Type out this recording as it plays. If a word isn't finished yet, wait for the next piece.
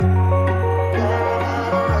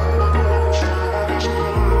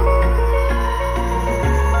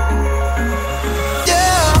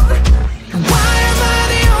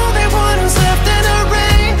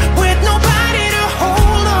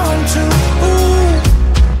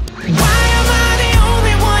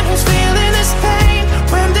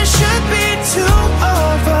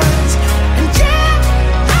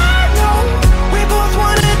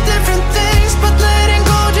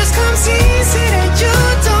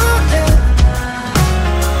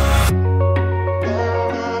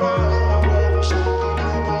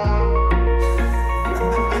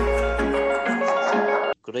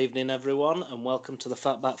everyone, and welcome to the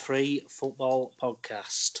Fatback Free Football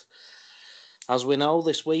Podcast. As we know,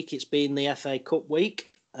 this week it's been the FA Cup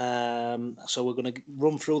week, so we're going to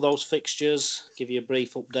run through those fixtures, give you a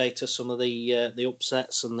brief update of some of the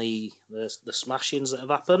upsets and the smashings that have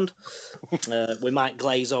happened. We might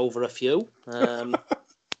glaze over a few, but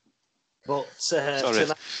tonight,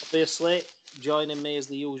 obviously, joining me as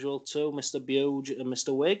the usual too, Mr. Buge and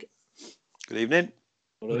Mr. Wig. Good evening.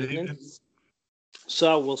 Good evening.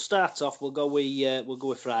 So we'll start off. We'll go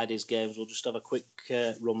with Friday's games. We'll just have a quick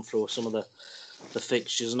run through some of the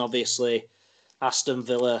fixtures, and obviously Aston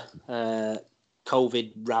Villa,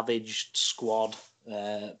 COVID ravaged squad,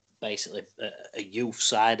 basically a youth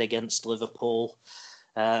side against Liverpool,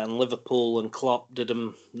 and Liverpool and Klopp did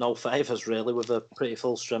them no favours really with a pretty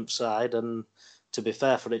full strength side. And to be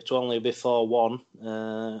fair, for it to only be 4-1,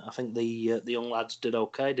 I think the young lads did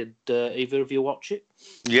okay. Did either of you watch it?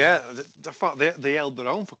 Yeah, I thought they held their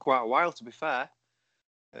own for quite a while, to be fair.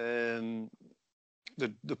 They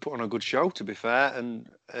put on a good show, to be fair. And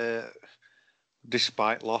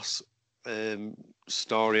despite loss,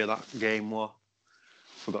 story of that game was,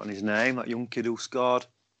 forgotten his name, that young kid who scored.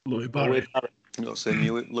 Louis Barry. That's him,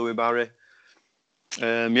 Louis Barry.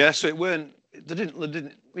 Yeah, so it weren't, they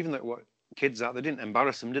didn't, even though it was kids out, they didn't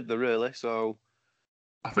embarrass them, did they, really? So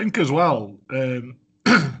I think as well, in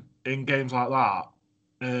games like that,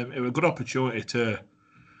 it was a good opportunity to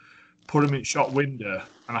put them in shot window,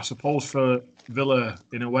 and I suppose for Villa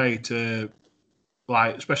in a way to,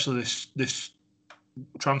 like, especially this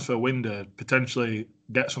transfer window, potentially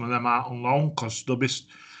get some of them out on loan, because there'll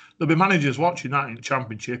be managers watching that in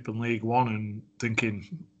Championship and League One and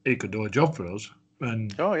thinking he could do a job for us.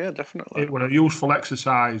 And oh yeah, definitely, it was a useful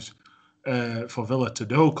exercise for Villa to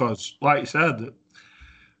do, because, like you said,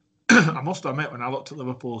 I must admit, when I looked at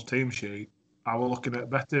Liverpool's team sheet, I was looking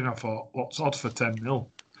at betting. I thought, what's odds for 10-0?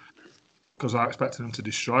 Because I expected them to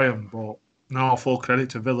destroy them. But no, full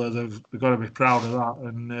credit to Villa. They've got to be proud of that,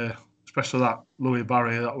 and especially that Louis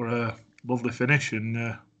Barry. That were a lovely finish, and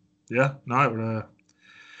it were a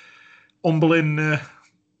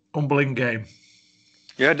humbling game.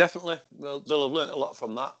 Yeah, definitely. Well, they'll have learnt a lot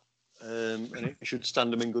from that. And it should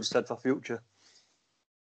stand them in good stead for future.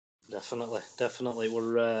 Definitely.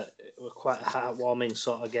 We're quite a heartwarming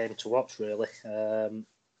sort of game to watch, really.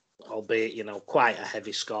 Albeit, quite a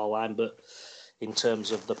heavy scoreline, but in terms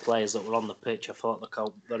of the players that were on the pitch, I thought they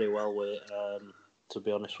coped very well with it, to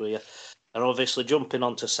be honest with you. And obviously, jumping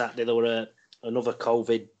on to Saturday, there were another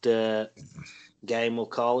COVID game, we'll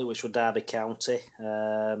call it, which was Derby County.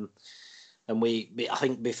 And I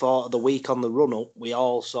think before the week on the run-up, we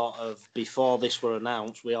all sort of, before this were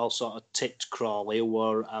announced, we all sort of tipped Crawley, who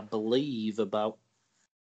were, I believe, about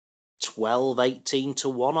 18 to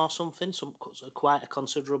 1 or something, quite a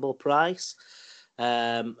considerable price.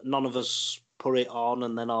 None of us put it on,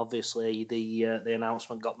 and then obviously the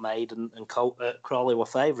announcement got made, and Crawley were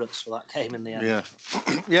favourites for that game in the end. Yeah,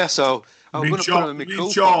 yeah. So I'm going to put him in my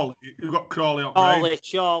Charlie, you've got Crawley on brain.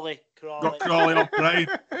 Crawley. Got Crawley on brain.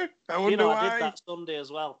 I did that Sunday as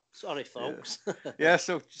well. Sorry, folks. Yeah.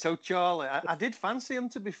 So Charlie, I did fancy him,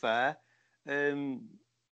 to be fair,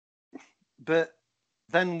 but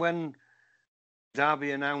then when Derby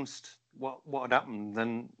announced what had happened,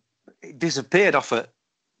 then it disappeared off at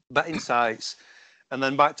betting sites, and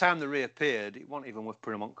then by the time they reappeared, it wasn't even worth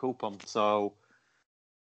putting them on coupon. So,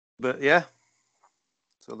 but yeah,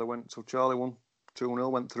 so Charlie won 2-0,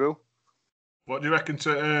 went through. What do you reckon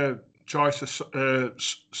to choice of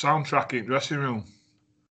soundtrack in dressing room?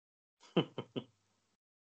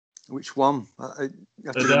 Which one? You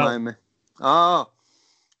have to remind me. Oh,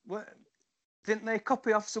 well, didn't they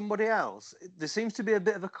copy off somebody else? There seems to be a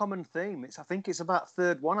bit of a common theme. I think it's about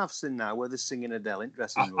third one I've seen now where they're singing Adele in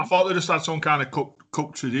dressing room. I thought they just had some kind of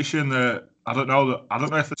cook tradition that I don't know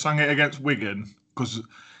if they sang it against Wigan, because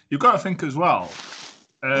you've got to think as well.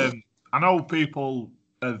 I know people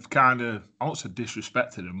have kind of, I won't say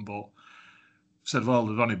disrespected them, but said, well,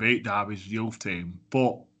 they've only beat Derby's youth team.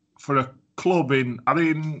 But for a club are they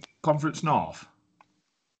in Conference North?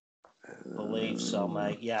 I believe so,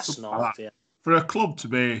 mate. Yes, North, yeah. For a club to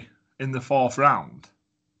be in the fourth round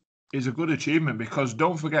is a good achievement, because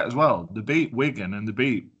don't forget as well, they beat Wigan and they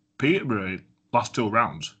beat Peterborough last two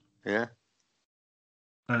rounds. Yeah.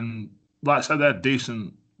 And like I said, they're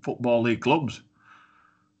decent Football League clubs.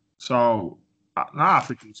 So, I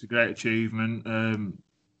think it's a great achievement.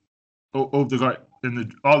 Who they got in the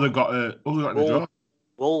draw?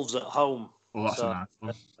 Wolves at home. Oh, that's a nice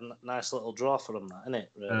one. A nice little draw for them, that, isn't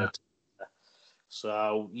it? Really? Yeah.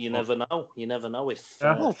 So you never know. You never know if.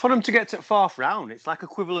 Well, for them to get to the fourth round, it's like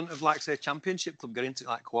equivalent of like say a championship club getting to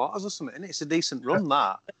like quarters or something. And it's a decent run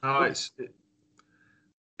that. No, it's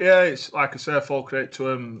like I say, full credit to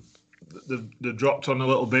them. They've dropped on a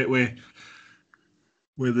little bit with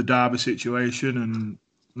the Derby situation, and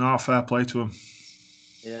no, fair play to them.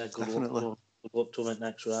 Yeah, good luck to them at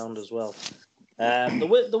next round as well. There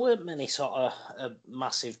weren't many sort of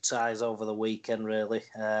massive ties over the weekend, really.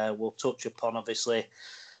 We'll touch upon, obviously,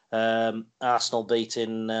 Arsenal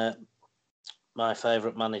beating my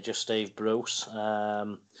favourite manager, Steve Bruce.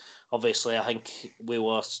 Obviously, I think we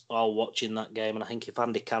were all watching that game, and I think if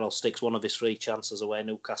Andy Carroll sticks one of his 3 chances away,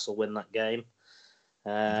 Newcastle win that game.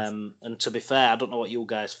 And to be fair, I don't know what you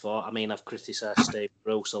guys thought. I mean, I've criticised Steve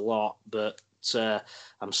Bruce a lot, but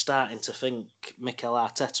I'm starting to think Mikel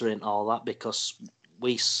Arteta in all that because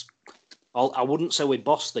I wouldn't say we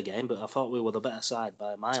bossed the game, but I thought we were the better side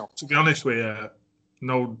by a mile. To be honest with you,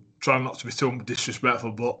 trying not to be too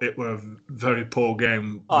disrespectful, but it were a very poor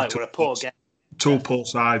game. Oh, it were a poor game. Two poor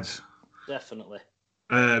sides. Definitely.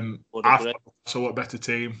 I thought Newcastle were a better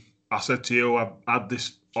team. I said to you, I had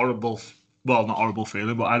this not horrible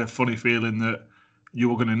feeling, but I had a funny feeling that you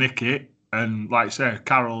were going to nick it. And like I say,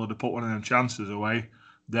 Carroll had put one of them chances away,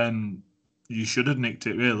 then you should have nicked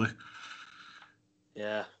it, really.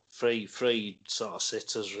 Yeah, three sort of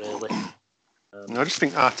sitters, really. I just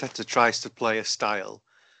think Arteta tries to play a style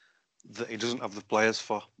that he doesn't have the players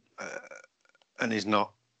for, and he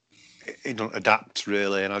don't adapt,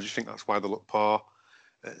 really, and I just think that's why they look poor.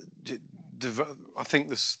 I think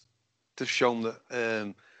they've shown that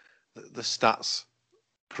the stats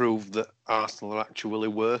prove that Arsenal are actually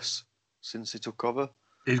worse since he took over.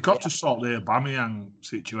 He's got to sort the Aubameyang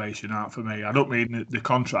situation out for me. I don't mean the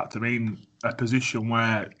contract. I mean a position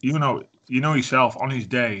where you know yourself on his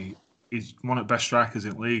day he's one of the best strikers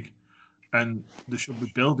in the league, and they should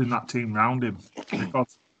be building that team around him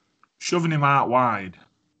because shoving him out wide,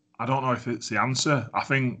 I don't know if it's the answer. I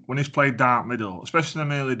think when he's played dark middle, especially in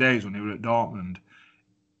the early days when he was at Dortmund,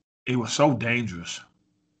 he was so dangerous.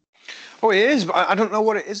 Oh, he is, but I don't know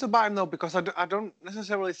what it is about him though, because I don't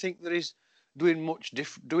necessarily think that he's doing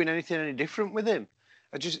anything any different with him.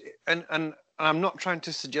 And I'm not trying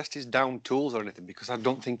to suggest he's down tools or anything, because I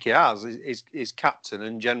don't think he has. He's captain,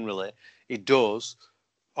 and generally he does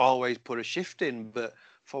always put a shift in. But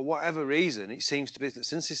for whatever reason, it seems to be that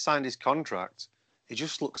since he signed his contract, he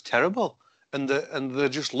just looks terrible. And they're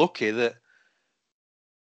just lucky that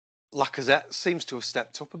Lacazette seems to have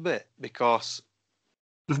stepped up a bit, because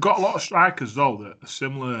they've got a lot of strikers though that are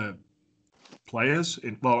similar players.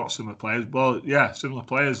 Not similar players. Well, yeah, similar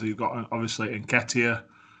players. You've got obviously Nketiah.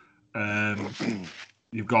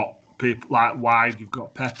 You've got people like Wide. You've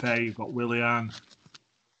got Pepe. You've got Willian.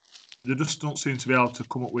 They just don't seem to be able to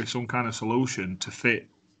come up with some kind of solution to fit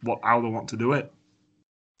how they want to do it.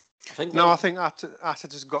 I think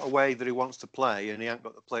Arteta's got a way that he wants to play, and he ain't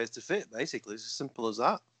got the players to fit. Basically, it's as simple as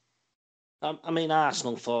that. I mean,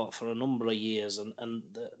 Arsenal fought for a number of years, and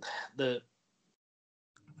they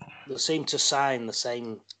seem to sign the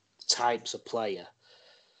same types of player.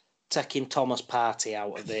 Taking Thomas Partey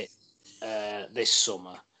out of it this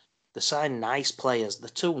summer, they sign nice players. They're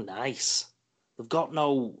too nice. They've got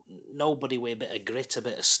nobody with a bit of grit, a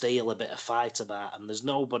bit of steel, a bit of fight about them. There's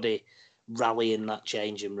nobody rallying that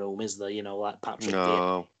changing room, is there? You know, like Patrick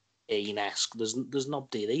Keane-esque. There's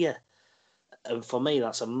nobody there. And for me,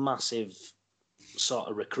 that's a massive sort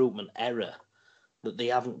of recruitment error, that they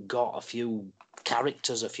haven't got a few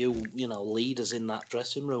characters, a few, leaders in that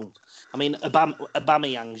dressing room. I mean,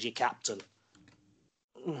 Aubameyang's your captain.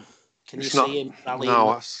 Can you see him rallying?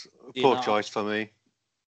 No, that's a poor choice for me.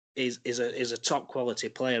 Is a top quality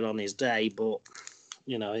player on his day, but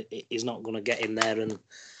he's not going to get in there and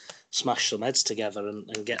smash some heads together and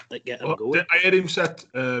get them going. I heard him said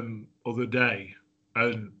other day,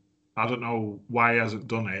 and I don't know why he hasn't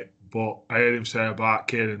done it, but I heard him say about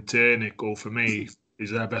Kieran Tierney, who for me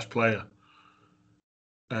is their best player,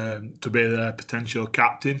 to be their potential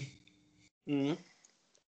captain. Mm-hmm.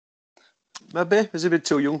 Maybe he's a bit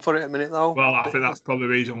too young for it at the minute, though. Well, I think that's probably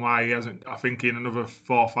the reason why he hasn't. I think in another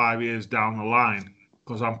 4 or 5 years down the line,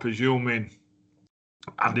 because I'm presuming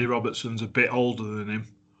Andy Robertson's a bit older than him.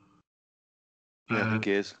 Yeah, I think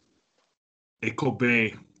he is. It could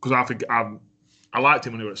be, because I think I liked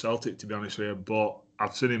him when he was at Celtic, to be honest with you, but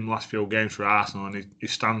I've seen him last few games for Arsenal, and he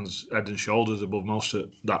stands head and shoulders above most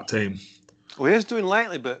of that team. Well, he is doing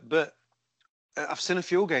lately, but I've seen a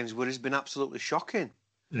few games where he's been absolutely shocking.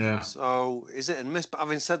 Yeah. So is it and miss? But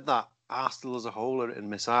having said that, Arsenal as a whole are hit and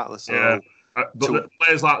miss, aren't they? So, yeah. But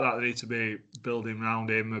players like that, they need to be building around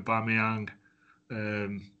him. Aubameyang,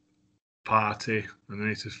 party, and they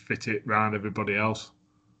need to fit it round everybody else.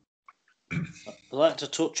 I'd like to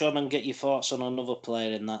touch on and get your thoughts on another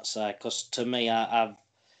player in that side, because to me, I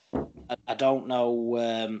don't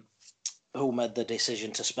know who made the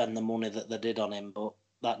decision to spend the money that they did on him, but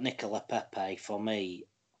that Nicola Pepe, for me,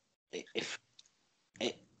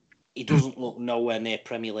 he doesn't look nowhere near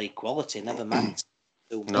Premier League quality. Never mind.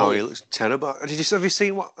 No, he looks terrible. Have you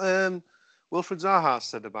seen what Wilfred Zaha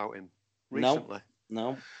said about him recently?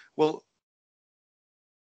 No. Well,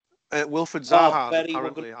 Wilfred Zaha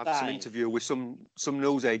apparently had some time. interview with some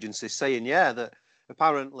news agency saying, that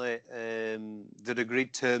apparently they'd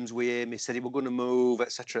agreed terms with him. He said he was going to move,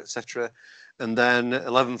 etc., etc. And then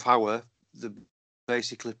 11th hour, they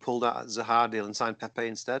basically pulled out Zaha deal and signed Pepe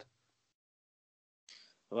instead.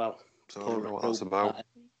 Well, so I don't know what that's about.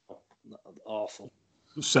 Awful.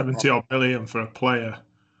 70-odd million for a player.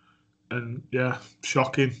 And yeah,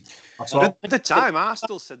 shocking. At the time,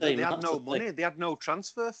 Arsenal said that they had no money, they had no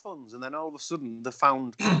transfer funds, and then all of a sudden they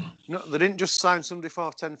found, they didn't just sign somebody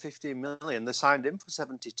for 10, 15 million, they signed him for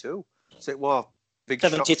 72. So it was big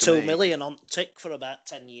 72 million on tick for about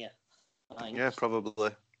 10 years. Yeah,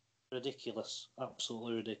 probably. Ridiculous,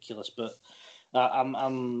 absolutely ridiculous. But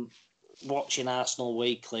I'm watching Arsenal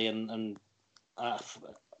weekly, and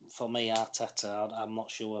for me, Arteta, I'm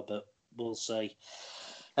not sure, but we'll see.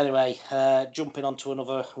 Anyway, jumping on to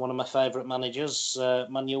another one of my favourite managers,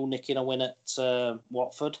 Man U nicking a win at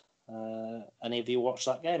Watford. Any of you watched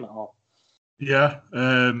that game at all? Yeah,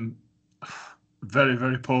 very,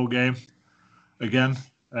 very poor game again.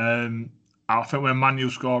 I think when Man U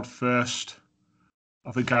scored first,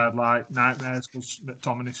 I think I had like nightmares because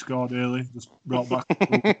McTominay scored early, just brought back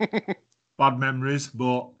bad memories.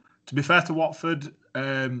 But to be fair to Watford,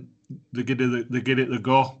 they get it the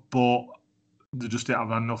go, but they just didn't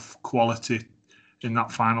have enough quality in that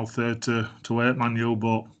final third to hurt Man U,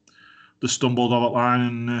 but they stumbled on that line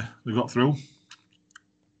and they got through.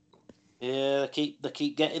 Yeah, they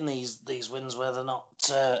keep getting these wins where they're not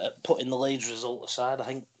putting the Leeds result aside. I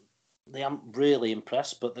think they aren't really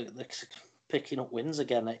impressed, but they're picking up wins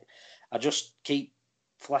again. I just keep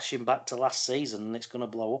flashing back to last season, and it's going to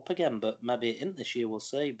blow up again. But maybe it isn't this year. We'll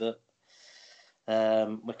see. But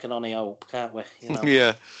we can only hope, can't we? You know?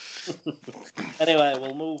 Yeah. Anyway,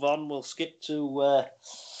 we'll move on. We'll skip to.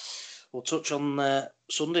 We'll touch on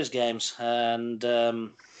Sunday's games, and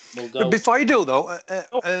we'll go. Before you do, though,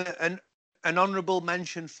 an honourable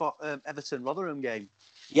mention for Everton Rotherham game.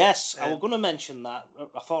 Yes, I was going to mention that.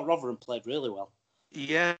 I thought Rotherham played really well.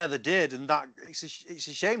 Yeah, they did, and that it's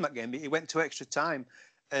a shame that game. It went to extra time,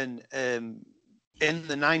 and in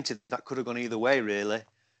the 90th, that could have gone either way, really.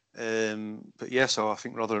 But yeah, so I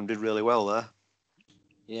think Rotherham did really well there.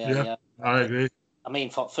 Yeah. I agree. I mean,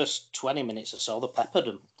 for the first 20 minutes or so, they peppered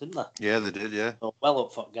them, didn't they? Yeah, they did, yeah. So well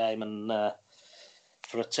up for the game, and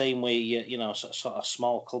for a team with, sort of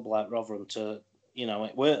small club like Rotherham to,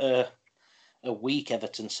 it weren't a weak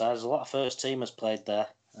Everton side. There's a lot of first teamers played there.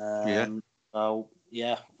 So,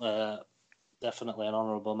 yeah, definitely an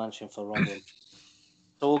honourable mention for Rotherham.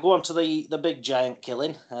 So we'll go on to the big giant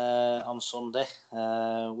killing on Sunday,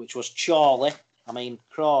 which was Crawley,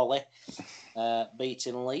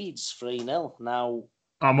 beating Leeds 3-0. Now,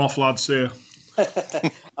 I'm off, lads, here.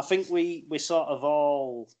 I think we sort of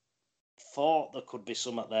all thought there could be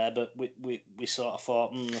something there, but we sort of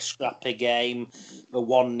thought a scrappy game, a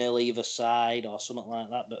 1-0 either side or something like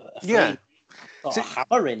that. But sort of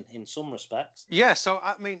hammering in some respects. Yeah, so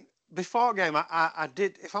I mean, before game, I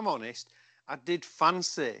did, if I'm honest, I did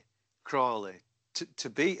fancy Crawley to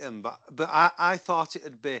beat him, but I thought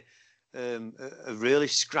it'd be a really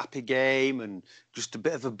scrappy game and just a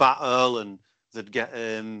bit of a battle, and they'd get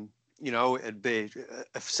it'd be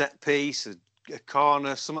a set piece, a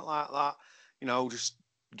corner, something like that. Just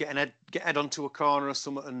get head onto a corner or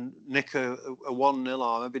something and nick a 1-0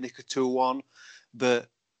 or maybe nick a 2-1. But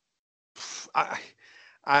I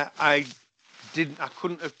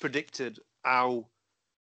couldn't have predicted how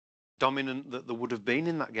dominant that they would have been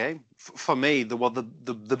in that game. For me, they were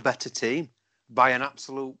the better team by an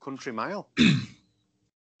absolute country mile.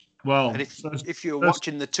 Well, and if you're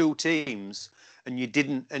watching the two teams and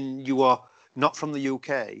you are not from the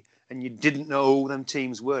UK and you didn't know who them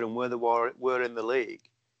teams were and where they were in the league,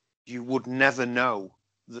 you would never know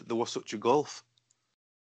that there was such a gulf.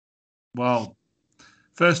 Well,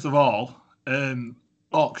 first of all,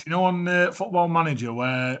 Ox, on Football Manager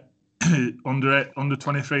where under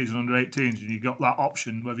 23s and under 18s, you got that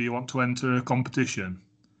option whether you want to enter a competition.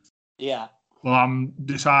 Yeah. Well, I'm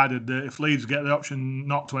decided that if Leeds get the option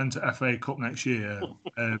not to enter FA Cup next year,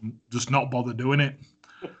 just not bother doing it.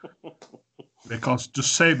 because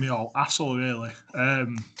just saved me all hassle, really.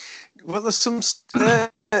 Well, there's somebody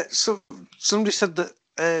said that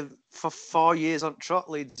for 4 years on trot,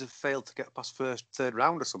 Leeds have failed to get past third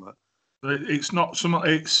round or something. It's not some.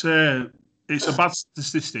 It's a bad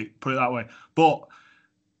statistic, put it that way. But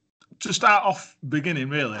to start off beginning,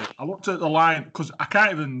 really, I looked at the line because I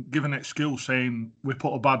can't even give an excuse saying we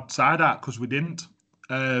put a bad side out because we didn't.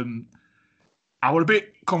 I was a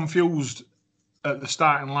bit confused at the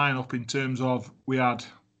starting lineup in terms of we had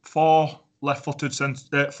four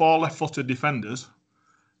left-footed defenders.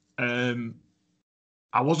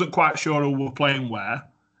 I wasn't quite sure who were playing where.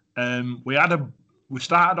 We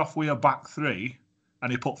started off with a back three,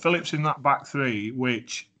 and he put Phillips in that back three,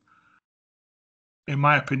 which, in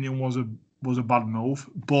my opinion, was a bad move.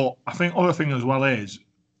 But I think other thing as well is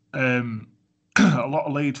a lot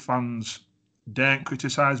of Leeds fans don't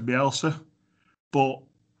criticise Bielsa, but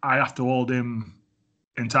I have to hold him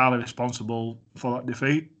entirely responsible for that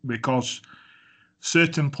defeat because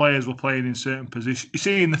certain players were playing in certain positions. You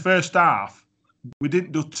see, in the first half, we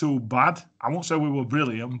didn't do too bad. I won't say we were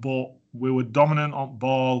brilliant, but we were dominant on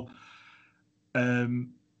ball. And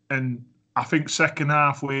I think second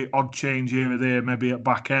half, we odd change here or there, maybe at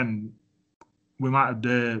back end, we might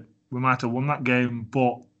have won that game.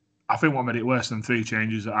 But I think what made it worse than 3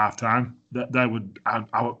 changes at half time,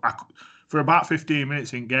 for about 15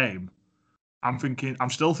 minutes in game, I'm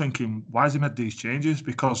still thinking, why has he made these changes?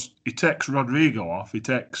 Because he takes Rodrigo off, he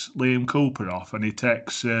takes Liam Cooper off, and he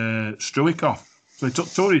takes Struijk off. So he took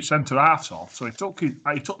 2 of his centre halves off. So he took the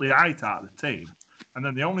height out of the team, and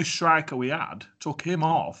then the only striker we had took him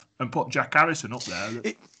off and put Jack Harrison up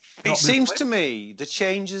there. It seems to me the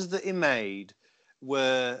changes that he made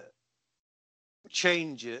were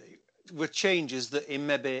changes that he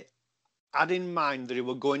maybe had in mind that he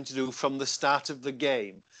were going to do from the start of the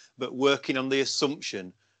game, but working on the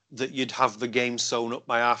assumption that you'd have the game sewn up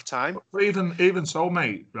by half time. Even so,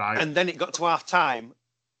 mate, right? And then it got to half time,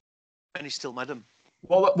 and he still made them.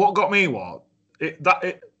 Well, what got me end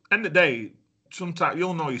of the day, sometimes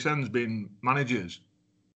you'll know your son's been managers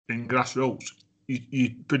in grassroots.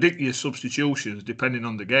 You predict your substitutions depending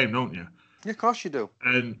on the game, don't you? Yeah, of course you do.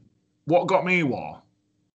 And what got me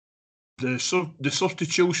the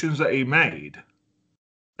substitutions that he made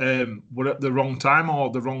were at the wrong time or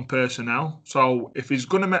the wrong personnel. So if he's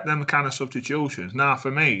going to make them kind of substitutions, now for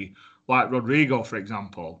me, like Rodrigo, for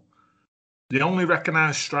example, the only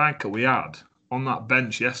recognised striker we had on that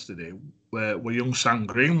bench yesterday were young Sam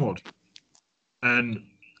Greenwood. And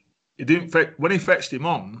he didn't when he fetched him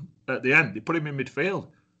on at the end, they put him in midfield.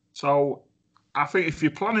 So I think if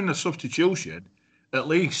you're planning a substitution, at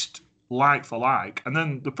least like for like. And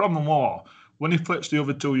then the problem was, when he puts the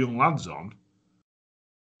other 2 young lads on,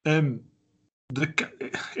 it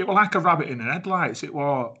was like a rabbit in the headlights. It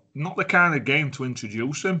was not the kind of game to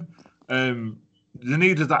introduce them. They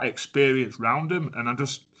needed that experience round them. And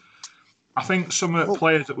I think some of the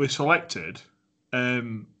players that we selected,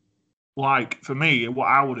 like for me, what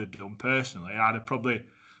I would have done personally, I'd have probably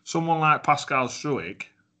someone like Pascal Struijk.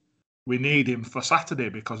 We need him for Saturday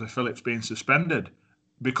because of Phillips being suspended.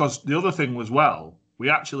 Because the other thing was, we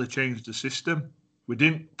actually changed the system. We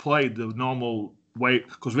didn't play the normal way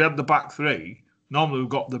because we had the back 3. Normally we've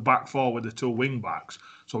got the back 4 with the 2 wing backs.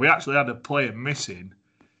 So we actually had a player missing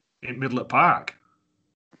in middle of park.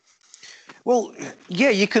 Well, yeah,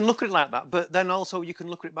 you can look at it like that, but then also you can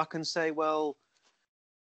look at it back and say, well,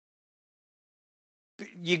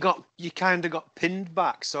 you kind of got pinned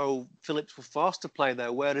back, so Phillips was forced to play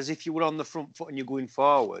there. Whereas if you were on the front foot and you're going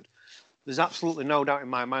forward, there's absolutely no doubt in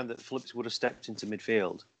my mind that Phillips would have stepped into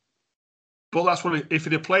midfield. But that's what if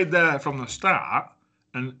he'd have played there from the start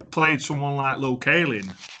and played someone like Luke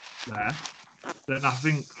Ayling there, then I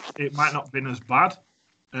think it might not have been as bad.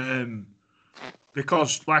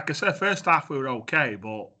 Because, like I said, first half we were okay,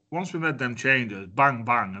 but once we made them changes, bang,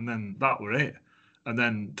 bang, and then that were it. And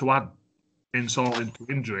then to add insult into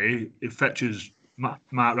injury, it fetches Mark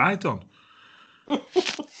Wright on.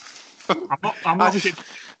 I'm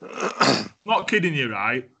not kidding you,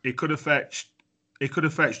 right? He could have fetched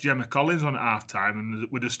Gemma Collins on at half time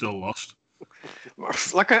and we'd have still lost.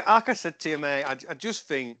 Like I said to you, mate, I just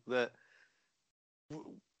think that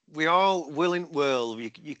we all will in the world.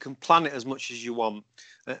 You can plan it as much as you want,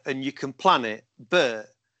 and you can plan it, but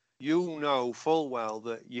you know full well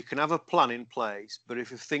that you can have a plan in place, but if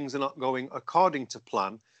things are not going according to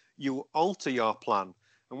plan, you alter your plan.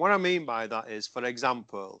 And what I mean by that is, for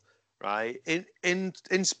example, right, in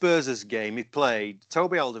Spurs' game, he played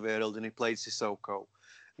Toby Alderweireld and he played Sissoko.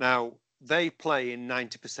 Now, they play in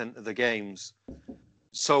 90% of the games.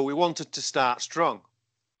 So we wanted to start strong.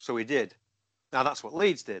 So we did. Now, that's what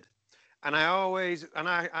Leeds did. And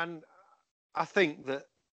I think that,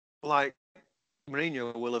 like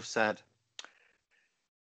Mourinho will have said,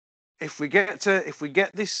 if we get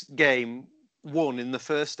this game won in the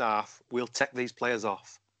first half, we'll take these players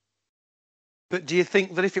off. But do you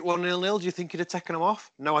think that if it were 0-0, do you think he'd have taken them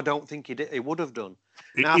off? No, I don't think he would have done.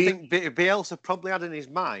 Now, I think Bielsa probably had in his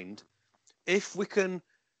mind, if we can,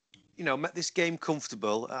 make this game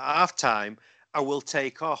comfortable at half-time, I will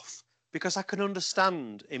take off. Because I can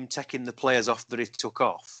understand him taking the players off that he took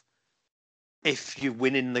off if you're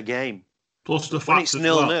winning the game. Plus the when fact it's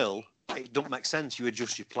 0-0, it don't make sense. You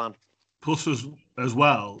adjust your plan. Plus as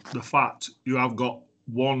well, the fact you have got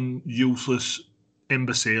one useless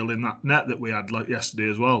imbecile in that net that we had yesterday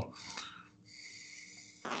as well.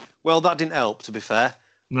 Well, that didn't help, to be fair.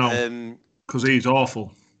 No, because he's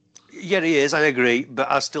awful. Yeah, he is. I agree,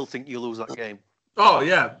 but I still think you lose that game. Oh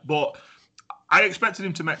yeah, but I expected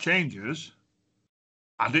him to make changes.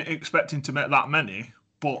 I didn't expect him to make that many,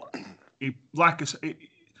 but he, like I said,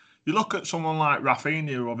 you look at someone like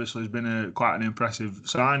Rafinha, who obviously has been quite an impressive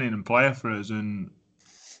signing and player for us, and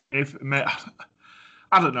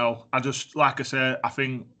I don't know. I just, like I say, I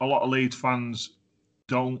think a lot of Leeds fans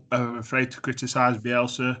are afraid to criticise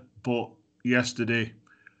Bielsa, but yesterday,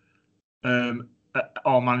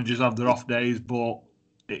 all managers have their off days, but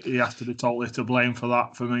he has to be totally to blame for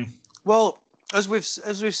that for me. Well, as we've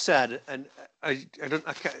said, and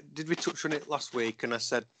did we touch on it last week? And I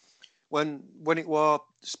said when it was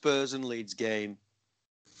Spurs and Leeds game,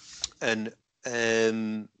 and at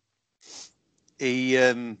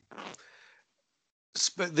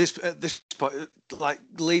this point, like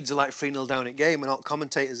Leeds are like 3-0 down at game, and all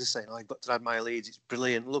commentators are saying, "Oh, you've got to admire Leeds. It's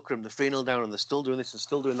brilliant. Look at them. They're 3-0 down, and they're still doing this, and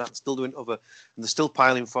still doing that, and still doing other, and they're still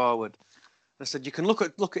piling forward." I said, you can look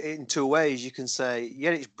at it in two ways. You can say,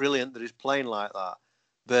 yeah, it's brilliant that he's playing like that,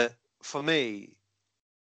 but for me,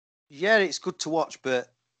 yeah, it's good to watch,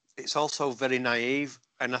 but it's also very naive.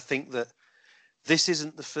 And I think that this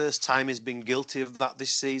isn't the first time he's been guilty of that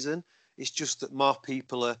this season. It's just that more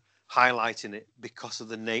people are highlighting it because of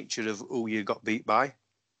the nature of who you got beat by.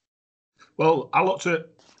 Well, I looked at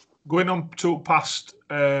going on to past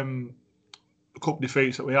cup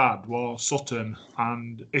defeats that we had was Sutton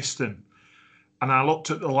and Easton, and I looked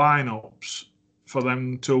at the lineups for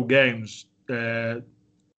them two games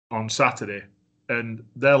on Saturday, and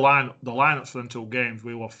the lineups for them two games,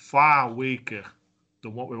 we were far weaker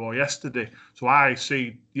than what we were yesterday. So I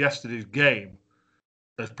see yesterday's game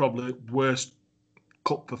as probably the worst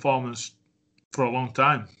cup performance for a long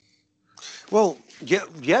time. Well,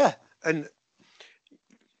 yeah, and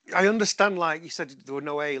I understand, like you said, there were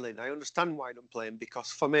no Ayling. I understand why he don't play him,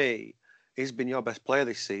 because for me, he's been your best player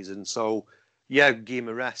this season. So, yeah, give him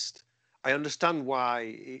a rest. I understand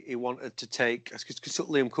why he wanted to take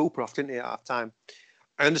Liam Cooper off, didn't he, at half time?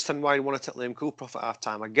 I understand why he wanted to take Liam Cooper off at half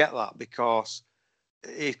time. I get that, because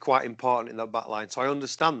he's quite important in that back line. So I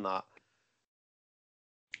understand that.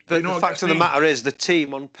 But the fact of the matter is, the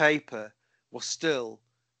team on paper was still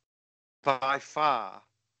by far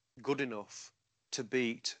good enough to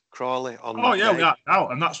beat Crawley on that day. Yeah,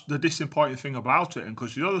 and that's the disappointing thing about it. And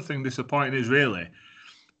because the other thing disappointing is really,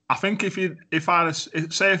 I think if I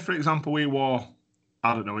say, for example, we were,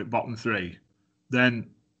 I don't know, at bottom three, then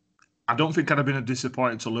I don't think I'd have been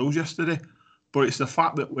disappointed to lose yesterday. But it's the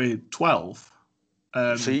fact that we're 12.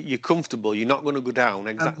 So you're comfortable. You're not going to go down.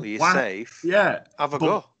 Exactly. You're safe. Yeah. Have a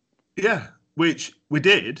go. Yeah, which we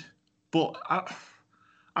did. But I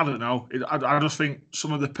don't know. I just think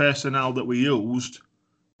some of the personnel that we used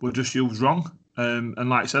were just used wrong. And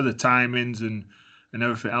like I said, the timings and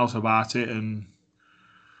everything else about it. And,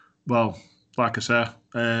 well, like I said,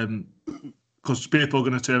 because people are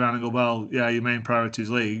going to turn around and go, well, yeah, your main priority is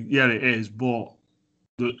league. Yeah, it is. But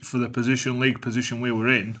for the league position we were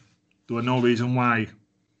in, there was no reason why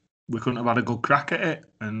we couldn't have had a good crack at it.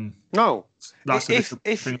 And no, that's the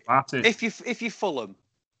thing about it. If you Fulham,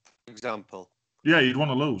 for example. Yeah, you'd want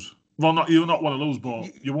to lose. Well, you'll not want to lose, but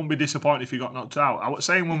you won't be disappointed if you got knocked out. I was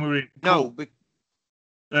saying when we were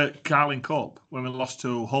in Carling Cup, when we lost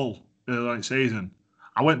to Hull earlier in the season,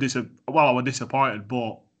 I was disappointed,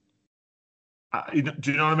 but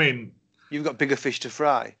do you know what I mean? You've got bigger fish to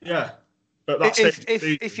fry. Yeah. But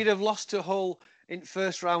if you'd have lost to Hull in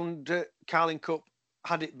first round Carling Cup,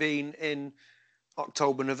 had it been in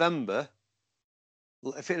October, November,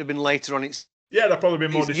 if it had been later on, that'd probably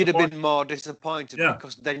been more disappointed. You'd have been more disappointed,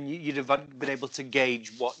 because then you'd have been able to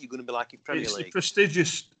gauge what you're going to be like in Premier League. It's a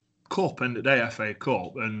prestigious cup, end of the day, FA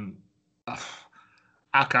Cup, and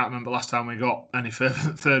I can't remember last time we got any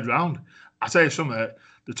third round. I tell you something,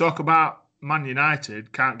 the talk about Man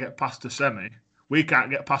United can't get past the semi, we can't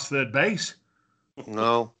get past third base.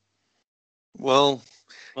 No. Well,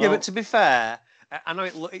 yeah, but to be fair, I know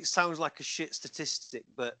it sounds like a shit statistic,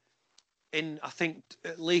 but in I think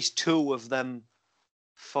at least 2 of them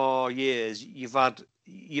 4 years,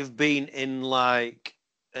 you've been in like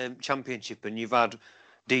Championship, and you've had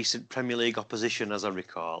decent Premier League opposition, as I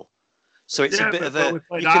recall. So it's a bit of a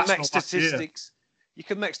you can make statistics. You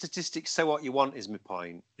can make statistics say what you want. Is my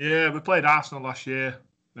point. Yeah, we played Arsenal last year.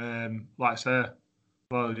 Like I say,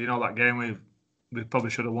 well, that game we probably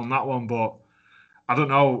should have won that one, but I don't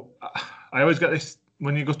know. I always get this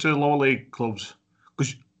when you go to the lower league clubs,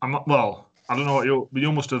 because I'm not. Well, I don't know what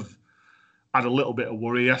you must have had a little bit of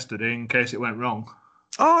worry yesterday in case it went wrong.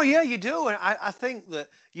 Oh yeah, you do, and I think that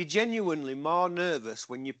you're genuinely more nervous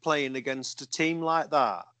when you're playing against a team like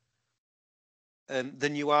that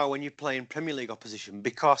than you are when you're playing Premier League opposition,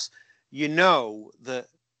 because you know that.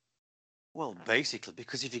 Well, basically,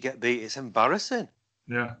 because if you get beat, it's embarrassing.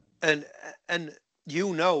 Yeah, and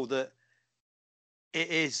you know that it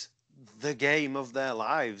is the game of their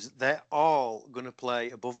lives. They're all going to play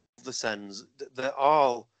above the Sens. They're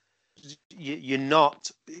all. You're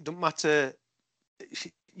not. It doesn't matter.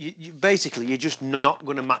 You basically you're just not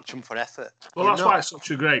going to match them for effort. Well, that's why it's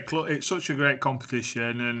such a great it's such a great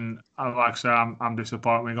competition, and like I say, I'm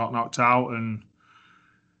disappointed we got knocked out. And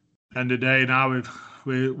end of the day, now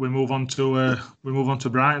we move on to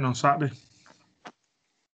Brighton on Saturday.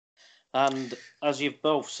 And as you've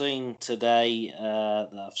both seen today, that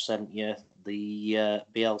I've sent you, the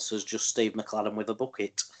Bielsa's just Steve McClaren with a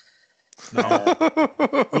bucket. No,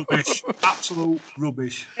 rubbish, absolute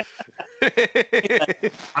rubbish.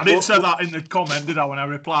 I didn't say that in the comment, did I, when I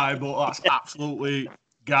replied? But that's absolutely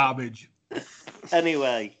garbage.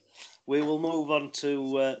 Anyway, we will move on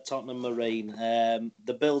to Tottenham Marine.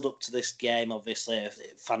 The build-up to this game, obviously,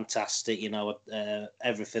 fantastic.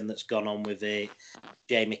 Everything that's gone on with it.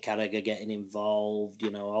 Jamie Carragher getting involved.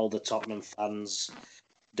 All the Tottenham fans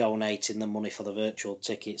donating the money for the virtual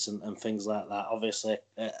tickets and things like that. Obviously,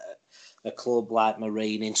 a club like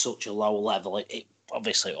Marine in such a low level, it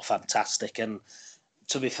obviously was fantastic. And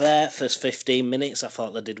to be fair, first 15 minutes, I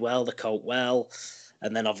thought they did well. They coped well.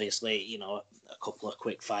 And then obviously, a couple of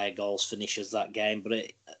quick fire goals finishes that game.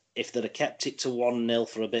 But if they'd have kept it to 1-0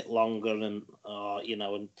 for a bit longer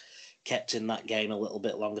and kept in that game a little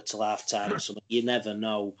bit longer till half time or something, you never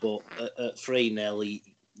know. But at 3-0,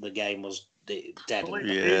 the game was dead.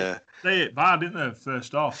 Yeah. They hit bad, didn't they,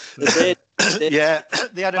 first off? They did. Yeah,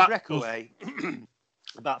 they had a breakaway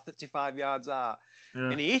about 35 yards out. Yeah.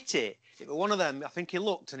 And he hit it. It was one of them. I think he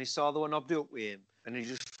looked and he saw the one knocked up with him. And he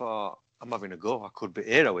just thought, I'm having a go. I could be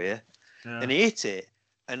hero here. Yeah. And he hit it.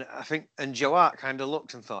 And I think, Joe Hart kind of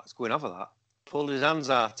looked and thought, it's going over that. Pulled his hands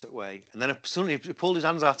out at way. And then suddenly he pulled his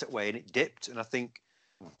hands out at way and it dipped. And I think,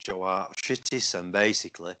 Joe Hart shit his son,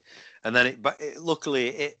 basically. And then luckily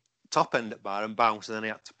it top end at bar and bounced, and then he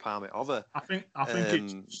had to palm it over. I think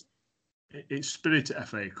it's spirit at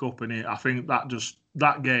FA Cup, and I think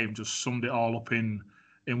that game just summed it all up in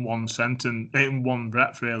one sentence, in one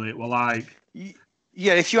breath. Really, it was like,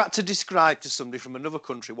 yeah. If you had to describe to somebody from another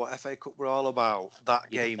country what FA Cup were all about, that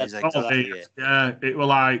game is exactly it. Yeah, it was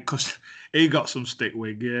like, because he got some stick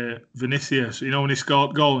wig. Yeah, Vinicius, when he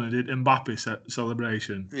scored goal and he did Mbappe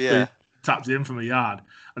celebration. Yeah. Tapped it in from a yard.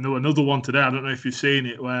 And there was another one today, I don't know if you've seen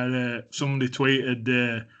it, where somebody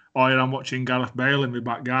tweeted, I'm watching Gareth Bale in my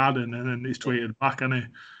back garden, and then he's tweeted back, hasn't he?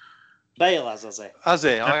 Bale has he? Has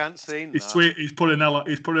he? I haven't seen that. He's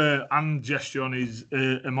put a hand gesture on his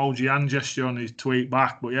emoji hand gesture on his tweet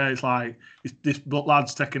back. But yeah, it's like this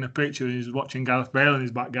lad's taking a picture and he's watching Gareth Bale in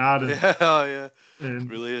his back garden. Yeah, oh yeah.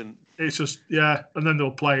 Brilliant. It's just, yeah, and then they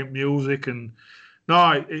were playing music, and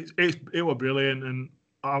no, it was brilliant. And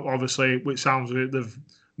obviously, which sounds like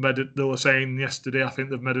they were saying yesterday, I think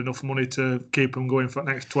they've made enough money to keep them going for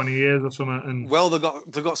the next 20 years or something. And well,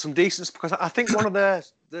 they've got some decent, because I think one of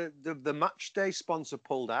the match day sponsor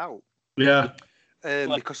pulled out. Yeah.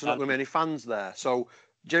 Because there's not going to be any fans there. So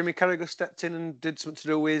Jamie Carragher stepped in and did something to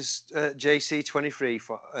do with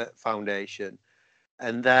JC23 Foundation,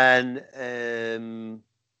 and then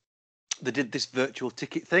they did this virtual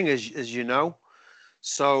ticket thing, as you know.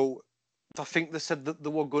 So I think they said that they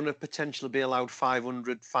were going to potentially be allowed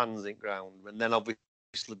 500 fans in ground, and then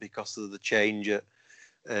obviously because of the change at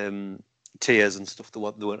tiers and stuff, they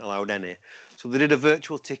weren't allowed any. So they did a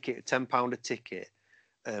virtual ticket, £10 a ticket,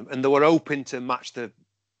 and they were hoping to match the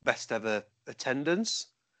best ever attendance,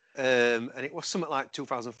 and it was something like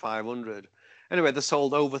 2,500. Anyway, they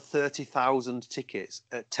sold over 30,000 tickets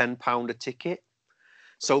at £10 a ticket,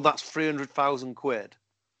 so that's 300,000 quid.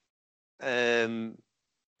 And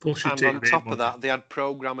on top of that, they had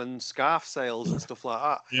programme and scarf sales and stuff like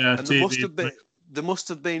that. Yeah, and they must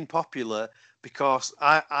have been popular because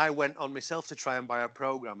I went on myself to try and buy a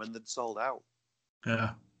program and they'd sold out.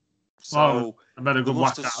 Yeah. So I made a good they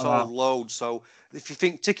must whack have out sold of that. loads. So if you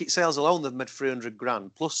think ticket sales alone, they've made 300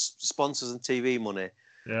 grand plus sponsors and TV money.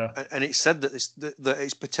 Yeah. And it's said that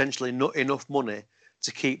it's potentially not enough money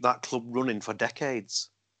to keep that club running for decades.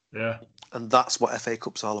 Yeah. And that's what FA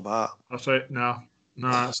Cup's all about. That's it. No,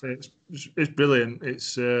 that's it. It's brilliant.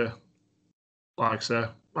 It's like I say,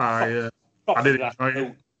 I did enjoy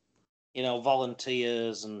it. You know,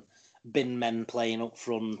 volunteers and bin men playing up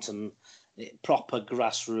front and proper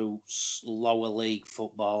grassroots lower league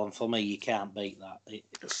football. And for me, you can't beat that.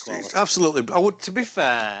 It's absolutely. I would, to be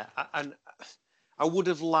fair, and I would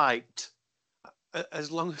have liked,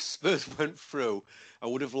 as long as Spurs went through, I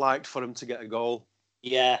would have liked for them to get a goal.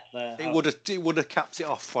 Yeah, it would have capped it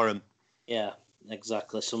off for them. Yeah,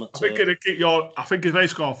 exactly. I think if they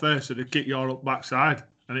score first, it'd kick your up backside,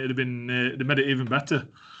 and it'd have been they made it even better.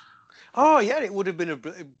 Oh yeah, it would have been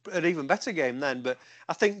an even better game then. But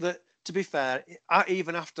I think that, to be fair,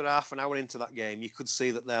 even after half an hour into that game, you could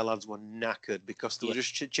see that their lads were knackered because they were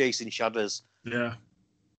just chasing shadows. Yeah.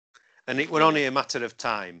 And it was only a matter of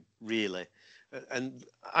time, really. And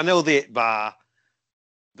I know the hit bar,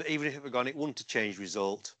 but even if it were gone, it wouldn't have changed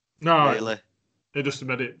result. No, really. It just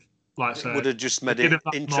made it, like I said, it would have just made it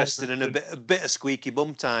interesting and a bit of squeaky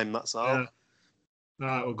bum time. That's all. Yeah.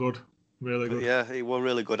 No, it was good, really good. But yeah, it was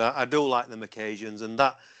really good. I do like them occasions, and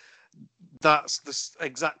that's the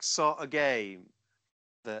exact sort of game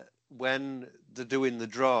that when they're doing the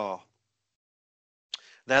draw,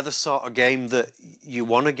 they're the sort of game that you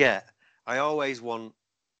want to get. I always want,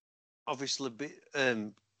 obviously,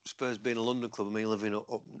 Spurs being a London club and me living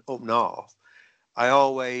up north, I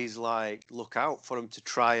always look out for them to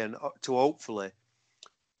try and to hopefully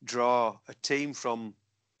draw a team from.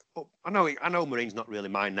 I know Marine's not really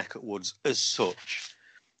my neck of woods as such.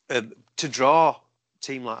 To draw a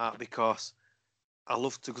team like that, because I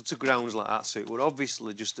love to go to grounds like that. So it would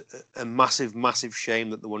obviously just a massive, massive shame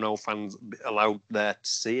that there were no fans allowed there to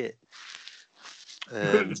see it.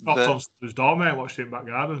 It's not on Spurs' door, mate. Watched it in back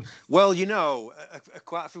garden. Well, you know,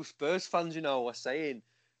 quite a few Spurs fans, you know, were saying,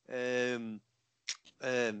 that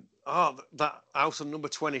house on number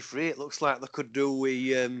 23, it looks like they could do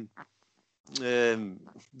with the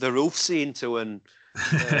roof scene to, and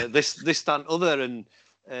this, that, and other,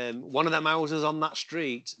 and one of them houses on that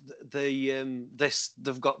street,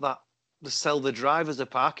 they've got that, they sell the drivers a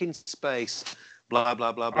parking space, blah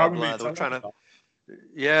blah blah blah blah. They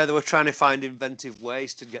were trying to find inventive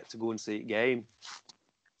ways to get to go and see a game.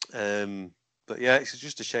 But yeah, it's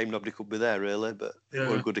just a shame nobody could be there, really. But it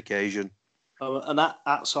was a good occasion. And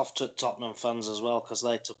that's off to Tottenham fans as well, because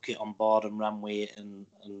they took it on board and ran with it and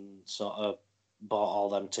sort of bought all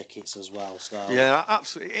them tickets as well. So yeah,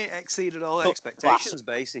 absolutely, it exceeded all expectations,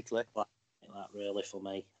 basically. That really for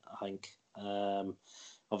me, I think.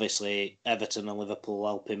 Obviously, Everton and Liverpool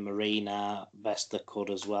helping Marina best they could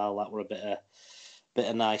as well. That were a bit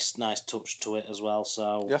of nice touch to it as well.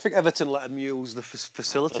 So yeah, I think Everton let them use the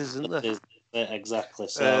facilities, didn't they? Exactly.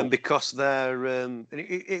 So because they're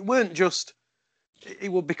it weren't just.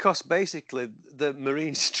 It was because basically the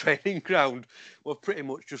Marines training ground was pretty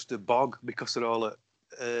much just a bog because of all that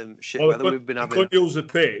shit weather we've been having. You couldn't use the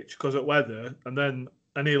pitch because of weather, and then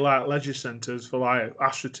any leisure centres for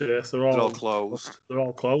AstroTurf, they're all closed. They're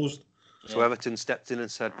all closed. So Everton stepped in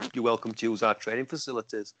and said, "You're welcome to use our training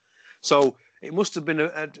facilities." So it must have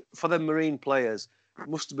been for the Marine players. It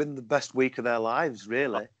must have been the best week of their lives,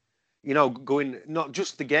 really. You know, going not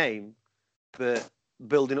just the game, but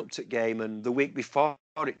building up to the game, and the week before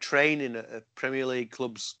it, training at Premier League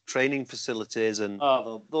clubs' training facilities, and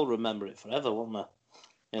they'll remember it forever, won't they?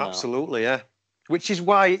 You absolutely, yeah. Which is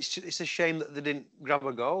why it's a shame that they didn't grab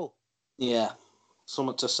a goal. Yeah,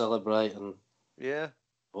 something to celebrate, and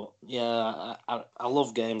but yeah, I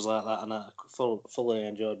love games like that, and I fully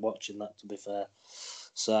enjoyed watching that. To be fair,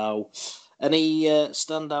 so any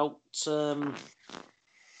standout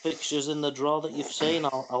fixtures in the draw that you've seen?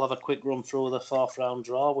 I'll have a quick run through the fourth round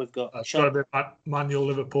draw. We've got Manuel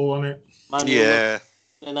Liverpool on it.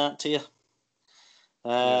 In that to you.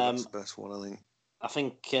 That's the best one, I think. I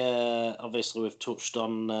think obviously we've touched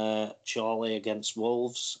on Crawley against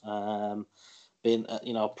Wolves, being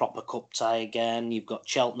a proper cup tie again. You've got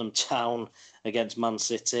Cheltenham Town against Man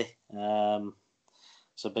City.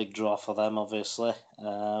 It's a big draw for them, obviously.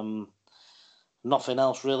 Nothing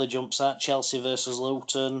else really jumps out. Chelsea versus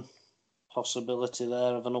Luton, possibility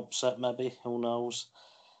there of an upset, maybe. Who knows?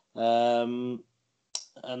 And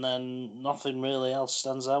then nothing really else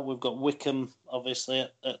stands out. We've got Wickham, obviously,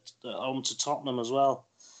 at home to Tottenham as well.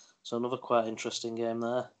 So another quite interesting game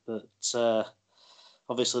there. But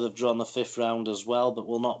Obviously, they've drawn the 5th round as well, but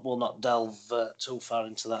we'll not delve too far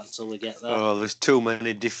into that until we get there. Oh, there's too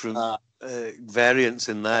many different variants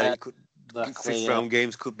in there. Exactly, 5th round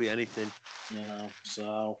games could be anything.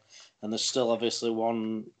 So, and there's still obviously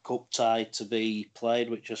one cup tie to be played,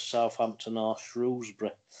 which is Southampton or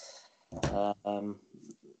Shrewsbury. Again,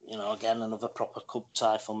 another proper cup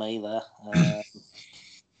tie for me there.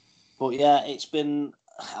 But yeah, it's been.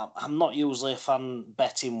 I'm not usually a fan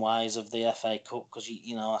betting wise of the FA Cup because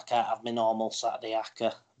I can't have my normal Saturday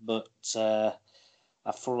acca, but I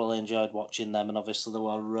thoroughly enjoyed watching them, and obviously there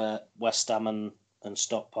were West Ham and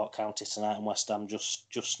Stockport County tonight, and West Ham just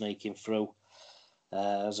sneaking through.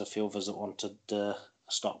 There's a few of us that wanted a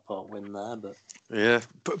Stockport win there, but yeah,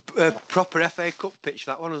 proper FA Cup pitch,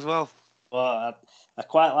 that one as well. Well, I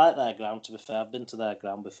quite like their ground. To be fair, I've been to their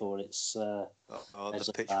ground before. It's the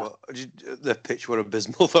pitch were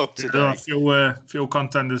abysmal though today. There are a few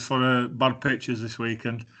contenders for bad pitches this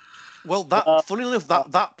weekend. Well, funny enough,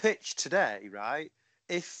 that pitch today, right?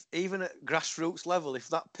 If even at grassroots level, if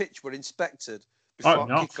that pitch were inspected before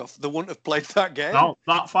kickoff, they wouldn't have played that game. No,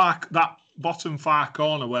 that bottom far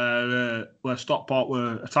corner where Stockport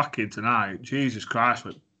were attacking tonight, Jesus Christ,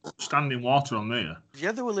 with standing water on there.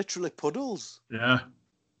 Yeah, they were literally puddles. Yeah.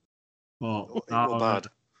 Well, it was bad.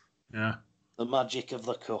 Yeah. The magic of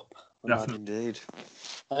the cup. Definitely. Indeed.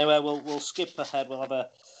 Anyway, we'll skip ahead. We'll have a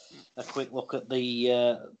quick look at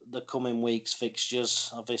the coming week's fixtures.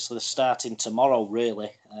 Obviously, they're starting tomorrow, really.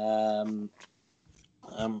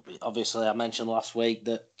 Obviously, I mentioned last week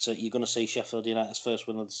that you're going to see Sheffield United's first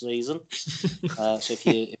win of the season. So if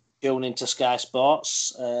you tune into Sky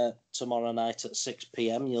Sports tomorrow night at 6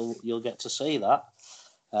 p.m, you'll get to see that.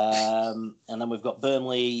 And then we've got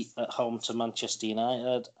Burnley at home to Manchester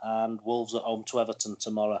United and Wolves at home to Everton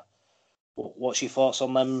tomorrow. What's your thoughts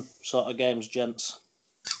on them sort of games, gents?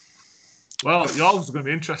 Well, yours is going to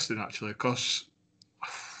be interesting, actually, because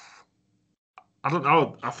I don't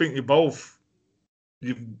know. I think you've both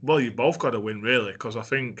got to win, really, because I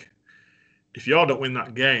think if you don't win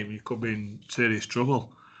that game, you could be in serious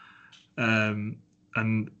trouble. And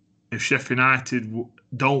if Sheffield United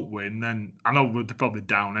don't win, then I know they're probably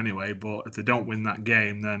down anyway, but if they don't win that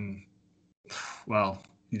game, then, well,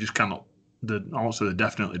 you just cannot. Also, they're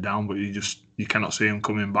definitely down, but you cannot see them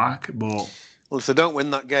coming back. But if they don't win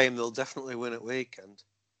that game, they'll definitely win at weekend.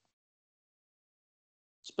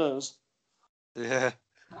 Spurs. Yeah.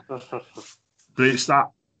 But it's that,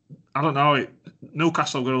 I don't know,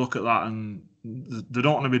 Newcastle are going to look at that and they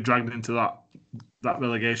don't want to be dragged into that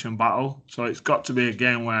relegation battle. So it's got to be a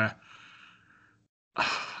game where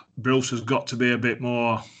Bruce has got to be a bit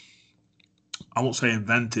more, I won't say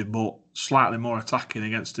inventive, but slightly more attacking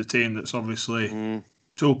against a team that's obviously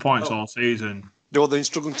 2 points all season. They're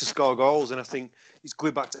struggling to score goals, and I think he's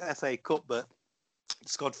going back to FA Cup, but he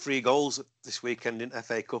scored 3 goals this weekend in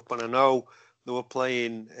FA Cup, and I know they were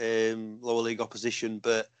playing lower league opposition,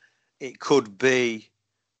 but it could be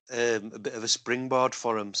a bit of a springboard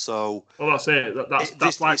for him. So, well, that's it.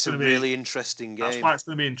 That's why it's a really interesting game. That's why it's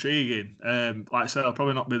going to be intriguing. Like I said, it'll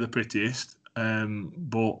probably not be the prettiest,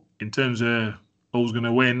 but in terms of who's going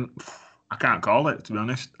to win, I can't call it, to be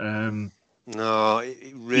honest. No,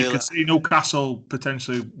 it really. You could see Newcastle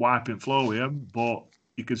potentially wiping floor here, but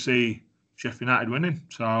you could see Sheffield United winning.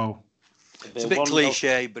 So it's a bit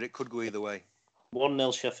cliche, but it could go either way.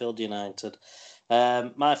 1-0 Sheffield United.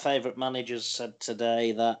 My favourite managers said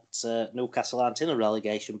today that Newcastle aren't in a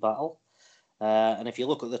relegation battle. And if you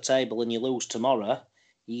look at the table and you lose tomorrow,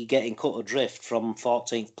 you're getting cut adrift from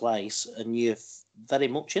 14th place and you're very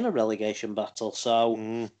much in a relegation battle.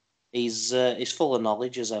 So he's full of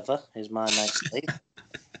knowledge as ever, is my mate Steve.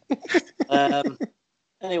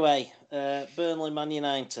 Anyway, Burnley Man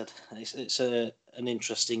United. It's an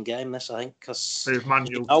interesting game, this, I think, because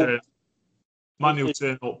Manuel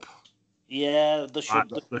turn up. Yeah, there should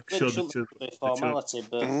be a formality,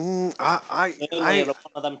 but Burnley are one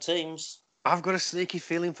of them teams. I've got a sneaky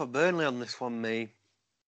feeling for Burnley on this one, me.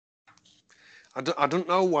 I don't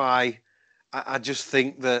know why. I just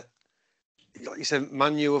think that, like you said,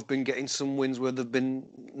 Man U have been getting some wins where they've been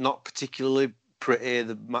not particularly pretty.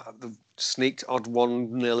 They've sneaked odd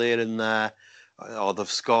 1-0 here and there, or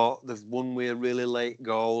they've won with a really late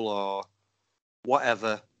goal or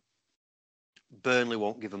whatever. Burnley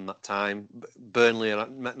won't give them that time. Burnley,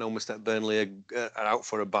 make no mistake, Burnley are out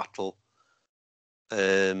for a battle.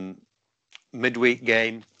 Midweek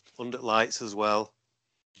game, under lights as well.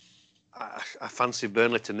 I fancy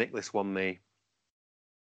Burnley to nick this one, me.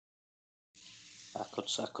 I could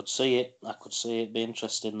see it. I could see it be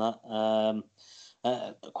interesting, that.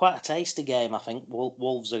 Quite a tasty game, I think.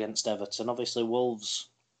 Wolves against Everton. Obviously, Wolves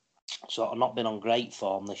sort of not been on great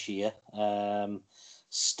form this year.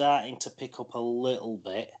 Starting to pick up a little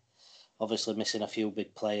bit. Obviously missing a few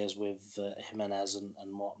big players with Jimenez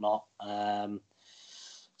and whatnot.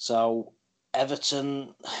 So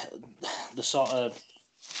Everton, the sort of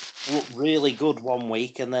look really good one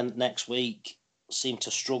week and then next week seem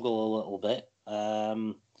to struggle a little bit.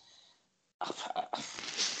 I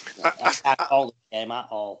can't call the game at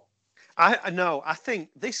all. I know. I think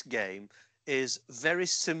this game is very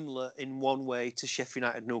similar in one way to Sheffield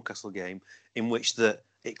United Newcastle game, in which that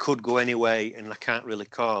it could go any way, and I can't really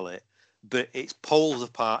call it. But it's poles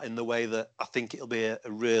apart in the way that I think it'll be a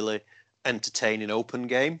really entertaining open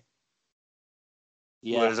game.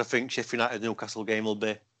 Yeah. Whereas I think Sheffield United Newcastle game will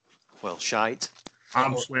be, well, shite.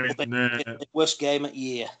 I'm swaying worst game at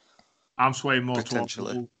year. I'm swaying more towards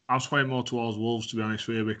Wolves, to be honest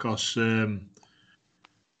with you, because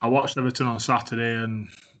I watched Everton on Saturday, and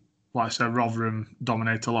like I said, Rotherham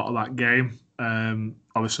dominate a lot of that game.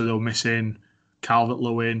 Obviously, they were missing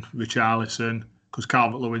Calvert-Lewin, Richarlison, because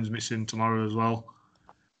Calvert-Lewin's missing tomorrow as well,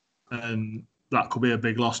 and that could be a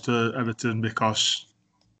big loss to Everton because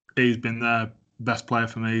he's been their best player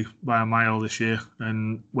for me by a mile this year,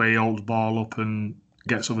 and where he holds ball up and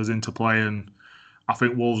gets others into play, and I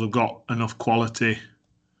think Wolves have got enough quality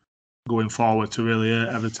going forward to really hurt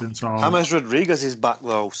Everton. So James Rodriguez is back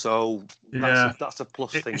though, so that's a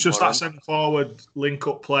plus thing. It's just that centre forward link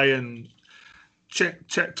up play, and check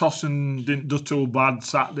Tosson didn't do too bad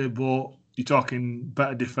Saturday, but you're talking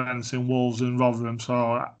better defence in Wolves and Rotherham.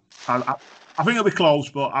 So I think it'll be close,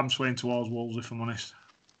 but I'm swaying towards Wolves if I'm honest.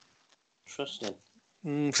 Interesting.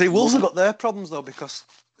 See, Wolves have got their problems though because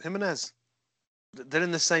Jimenez, they're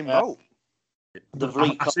in the same boat.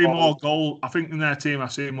 I see more goals. I think in their team, I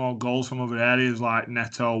see more goals from other areas like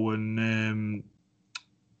Neto and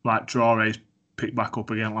like Traore's picked back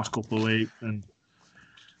up again last couple of weeks, and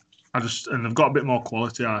they've got a bit more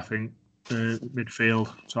quality. I think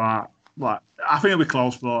midfield. So I think it'll be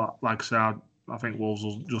close, but like I said, I think Wolves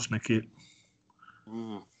will just nick it.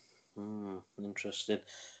 Interesting.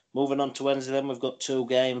 Moving on to Wednesday, then we've got two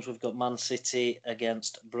games. We've got Man City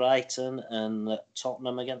against Brighton and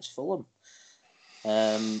Tottenham against Fulham.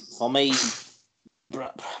 For me,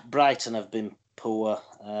 Brighton have been poor.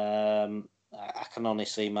 I can only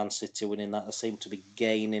see Man City winning that. They seem to be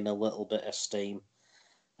gaining a little bit of steam.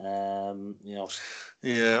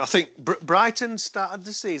 Yeah, I think Brighton started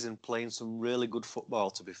the season playing some really good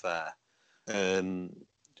football, to be fair. And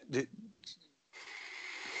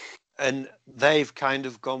they've kind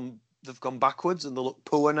of gone backwards and they look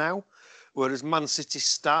poor now, whereas Man City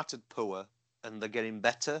started poor and they're getting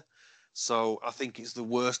better. So I think it's the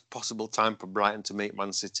worst possible time for Brighton to meet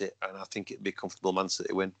Man City, and I think it'd be a comfortable Man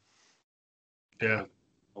City win. Yeah,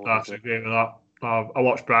 I agree with that. I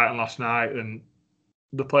watched Brighton last night and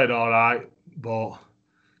they played all right, but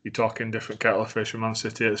you're talking different kettle of fish from Man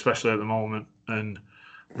City, especially at the moment. And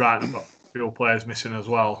Brighton have got a few players missing as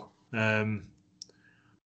well.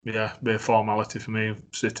 Yeah, be a formality for me,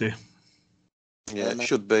 City. Yeah, it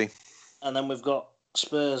should be. And then we've got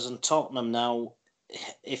Spurs and Tottenham now.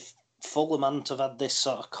 If Fulham hadn't have had this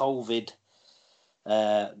sort of COVID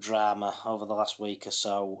drama over the last week or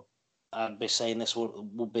so, I'd be saying this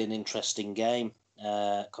would be an interesting game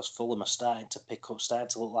because Fulham are starting to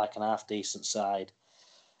look like an half-decent side.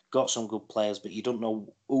 Got some good players, but you don't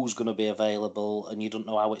know who's going to be available and you don't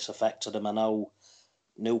know how it's affected them. I know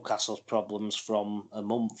Newcastle's problems from a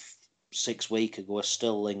month, 6 weeks ago are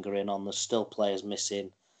still lingering on. There's still players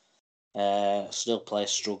missing, still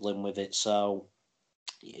players struggling with it. So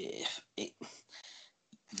it's a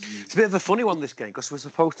bit of a funny one, this game, because we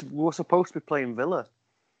were supposed to be playing Villa.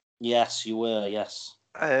 Yes, you were. Yes.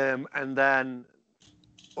 And then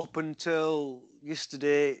up until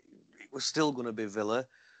yesterday, it was still going to be Villa.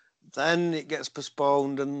 Then it gets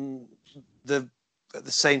postponed, and at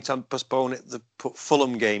the same time postpone it. They put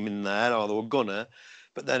Fulham game in there, or they were gonna,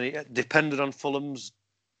 but then it depended on Fulham's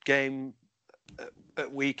game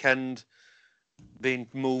at weekend being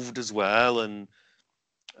moved as well, and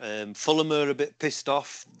Fulham are a bit pissed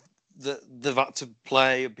off that they've had to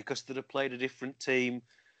play because they'd have played a different team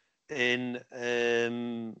in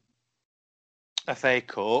FA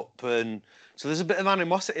Cup, and so there's a bit of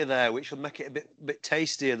animosity there, which will make it a bit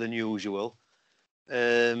tastier than usual.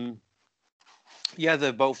 Yeah,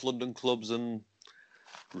 they're both London clubs and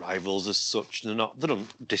rivals as such. They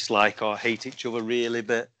don't dislike or hate each other really,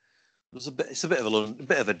 but it's a bit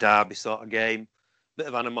of a derby sort of game. Bit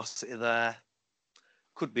of animosity there.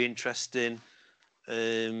 Could be interesting.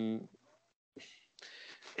 In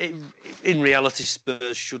reality,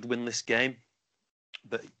 Spurs should win this game,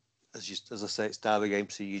 but as I say, it's derby game,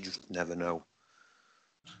 so you just never know.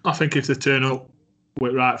 I think if they turn up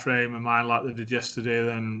with right frame of mind like they did yesterday,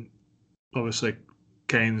 then obviously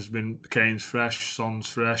Kane's fresh, Son's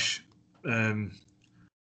fresh.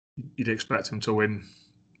 You'd expect him to win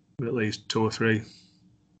at least 2 or 3.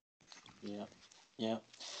 Yeah.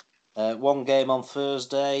 One game on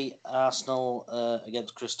Thursday, Arsenal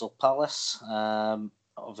against Crystal Palace.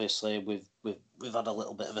 Obviously, we've had a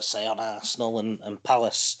little bit of a say on Arsenal and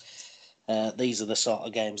Palace. These are the sort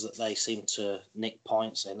of games that they seem to nick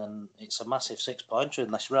points in, and it's a massive 6-pointer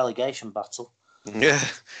in this relegation battle.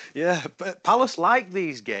 Yeah. But Palace like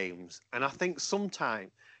these games, and I think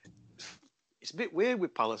sometimes it's a bit weird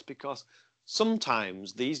with Palace because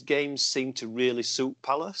sometimes these games seem to really suit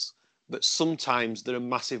Palace, but sometimes they're a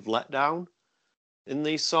massive letdown in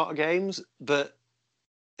these sort of games. But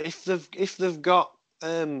if they've got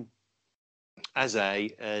Eze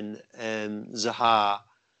and Zaha,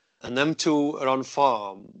 and them two are on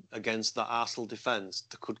form against the Arsenal defence,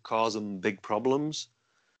 that could cause them big problems.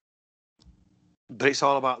 But it's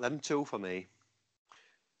all about them two for me,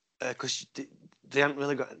 because they haven't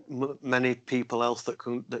really got many people else that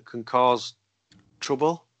can cause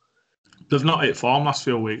trouble. They've not hit form last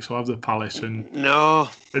few weeks, so have the Palace. And no.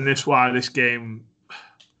 And this game,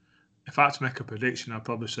 if I had to make a prediction, I'd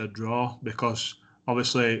probably say draw, because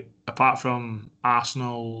obviously, apart from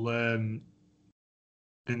Arsenal, when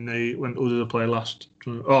who did they play last?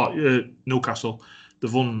 Newcastle.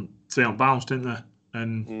 They've won 3 on bounce, didn't they?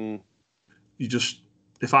 And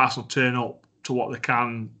if Arsenal turn up to what they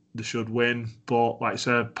can, they should win. But like I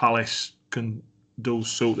said, Palace can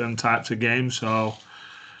suit them types of games, so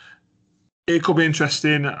it could be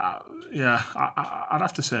interesting. I'd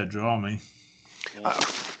have to say a draw, me.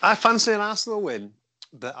 I fancy an Arsenal win,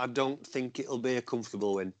 but I don't think it'll be a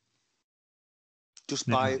comfortable win. Just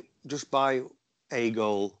by a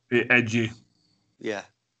goal. Edgy. Yeah.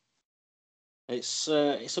 It's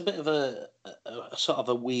a bit of a sort of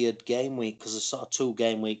a weird game week, because there's sort of 2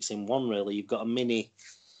 game weeks in one. Really, you've got a mini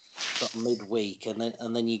sort of midweek, and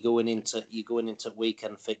then you're going into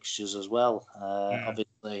weekend fixtures as well.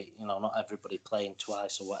 Obviously, not everybody playing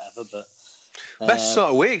twice or whatever, but best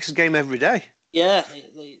sort of week's a game every day. Yeah,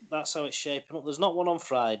 that's how it's shaping up. There's not one on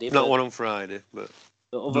Friday. One on Friday, but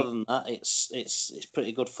other than that, it's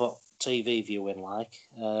pretty good for TV viewing, like.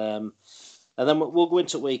 And then we'll go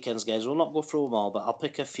into weekends games. We'll not go through them all, but I'll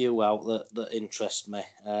pick a few out that interest me.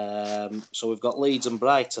 So we've got Leeds and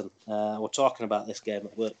Brighton. We're talking about this game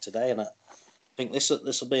at work today, and I think this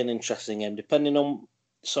will be an interesting game, depending on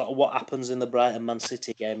sort of what happens in the Brighton Man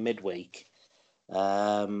City game midweek.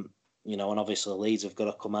 And obviously Leeds have got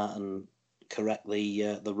to come out and correct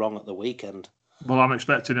the wrong at the weekend. Well, I'm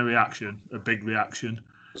expecting a big reaction.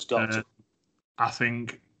 There's got to. I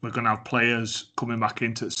think we're going to have players coming back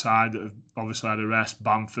into the side that have obviously had a rest.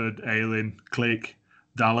 Bamford, Ayling, Click,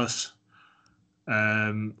 Dallas.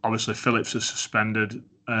 Obviously, Phillips is suspended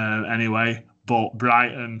anyway. But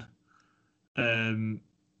Brighton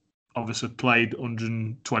obviously played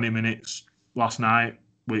 120 minutes last night,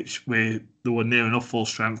 which they were near enough full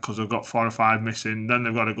strength because they've got 4 or 5 missing. Then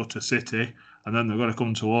they've got to go to City, and then they've got to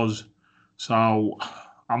come to us. So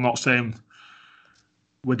I'm not saying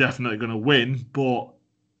we're definitely going to win, but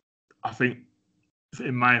I think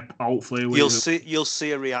hopefully you'll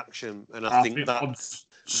see a reaction, and I think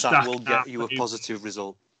that will get you a positive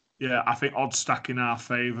result. Yeah, I think odds stack in our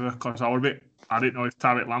favour, because I didn't know if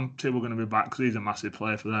Tariq Lamptey were going to be back, because he's a massive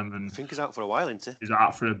player for them. And I think he's out for a while, isn't he? He's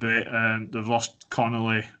out for a bit. They've lost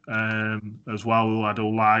Connolly as well, who I do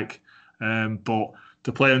like. But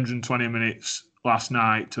to play 120 minutes last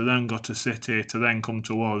night, to then go to City, to then come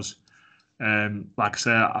to us, like I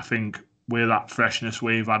say, I think with that freshness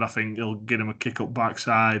we've had, I think it'll get him a kick up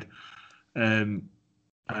backside. And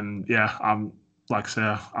yeah, I'm like I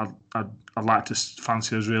say, I'd like to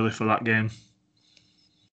fancy us really for that game.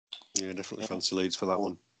 Yeah, definitely fancy Leeds for that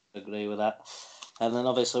one. Agree with that. And then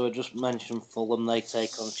obviously we just mentioned Fulham. They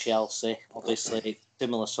take on Chelsea. Obviously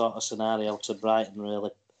similar sort of scenario to Brighton,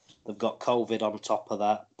 really. They've got COVID on top of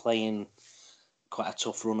that, playing quite a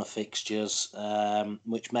tough run of fixtures,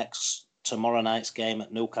 which makes tomorrow night's game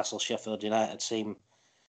at Newcastle Sheffield United seem a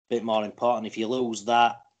bit more important. If you lose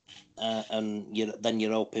that, and then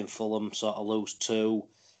you're hoping Fulham sort of lose 2.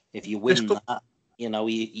 If you win that,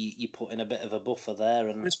 you put in a bit of a buffer there.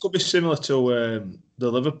 And this could be similar to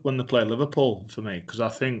when they play Liverpool for me, because I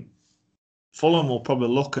think Fulham will probably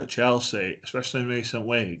look at Chelsea, especially in recent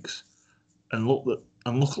weeks, and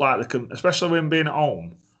look like they can, especially when being at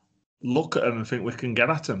home, look at them and think we can get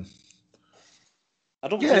at them. I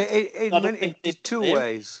don't think in 2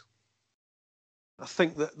 ways. I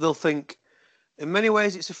think that they'll think, in many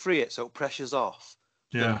ways, it's a free hit, so pressure's off.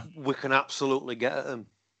 Yeah, we can absolutely get at them.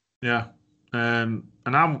 Yeah, and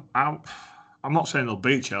I'm not saying they'll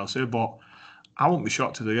beat Chelsea, but I won't be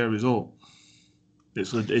shocked if they get a result.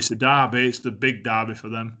 It's a derby. It's the big derby for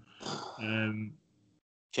them.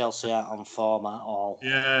 Chelsea aren't on form at all.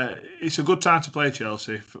 Yeah, it's a good time to play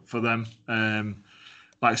Chelsea for them.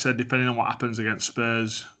 Like I said, depending on what happens against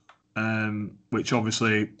Spurs, which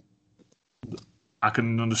obviously I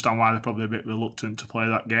can understand why they're probably a bit reluctant to play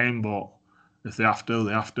that game, but if they have to,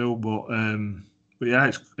 they have to. But yeah,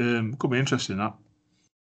 it's could be interesting that.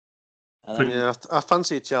 Yeah, I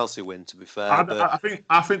fancy a Chelsea win. To be fair,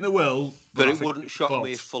 I think they will. But it wouldn't shock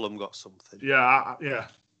me if Fulham got something. Yeah, I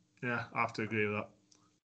have to agree with that.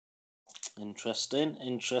 Interesting.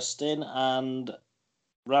 And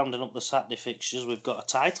rounding up the Saturday fixtures, we've got a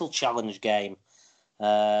title challenge game.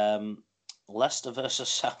 Leicester versus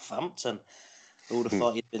Southampton. Who would have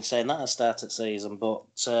thought you'd been saying that at the start of the season? But,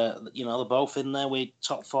 they're both in there with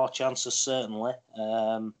top 4 chances, certainly.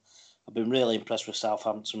 I've been really impressed with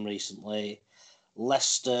Southampton recently.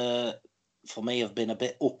 Leicester, for me, have been a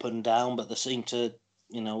bit up and down, but they seem to,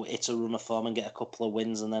 hit a run of form and get a couple of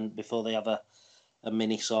wins, and then before they have a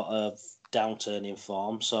mini sort of downturn in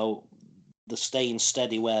form. So they're staying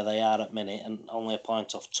steady where they are at minute and only a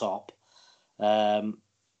point off top.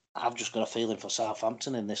 I've just got a feeling for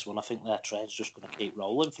Southampton in this one. I think their train's just going to keep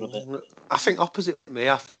rolling for a bit. I think opposite me.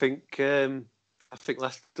 I think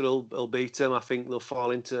Leicester will beat them. I think they'll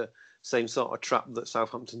fall into the same sort of trap that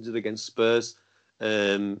Southampton did against Spurs,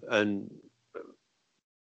 and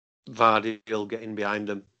Vardy will get in behind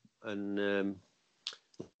them, and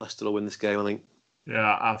Leicester will win this game, I think.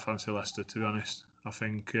 Yeah, I fancy Leicester, to be honest. I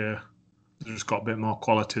think they've just got a bit more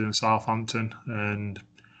quality than Southampton, and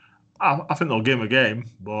I think they'll give them a game,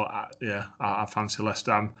 but I fancy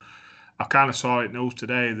Leicester. I kind of saw it news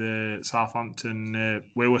today. The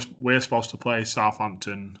Southampton, we're supposed to play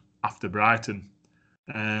Southampton after Brighton,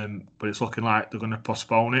 but it's looking like they're going to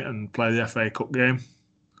postpone it and play the FA Cup game,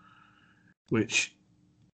 which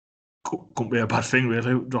couldn't be a bad thing,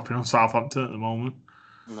 really, dropping on Southampton at the moment.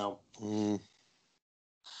 No.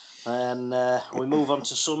 And we move on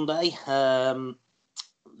to Sunday.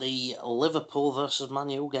 The Liverpool versus Man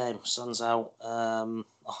U game stands out on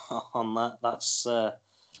that. That's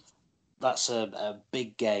a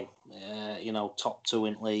big game. Top 2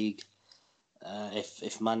 in league.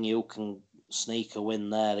 If Man U can sneak a win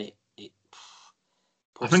there,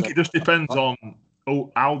 I think it just depends on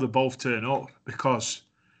how they both turn up, because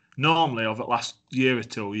normally over the last year or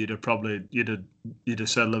two you'd have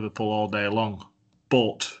said Liverpool all day long,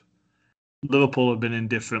 but Liverpool have been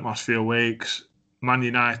indifferent last few weeks. Man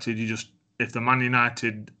United, if the Man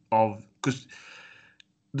United because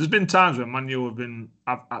there's been times when Man U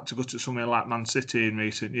have had to go to somewhere like Man City in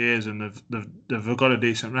recent years, and they've got a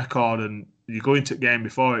decent record, and you go into the game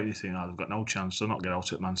before it, you think, they've got no chance, they'll not get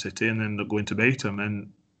out at Man City, and then they're going to beat them.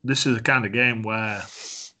 And this is the kind of game where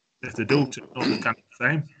if they do, they kind of the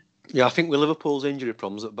same. Yeah, I think with Liverpool's injury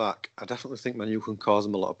problems at back, I definitely think Man U can cause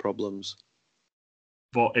them a lot of problems.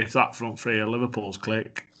 But if that front three of Liverpool's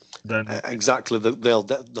click, then exactly, they'll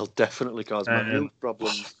definitely cause Man U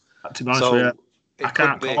problems. To be honest with you, I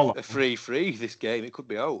can't call it a 3-3 this game. It could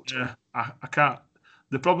be out. Yeah, I can't.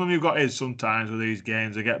 The problem you've got is sometimes with these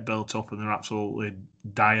games they get built up and they're absolutely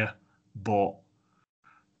dire, but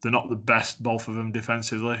they're not the best, both of them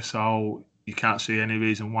defensively. So you can't see any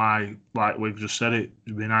reason why, like we've just said,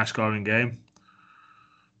 it'd be a nice scoring game.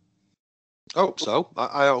 I hope so.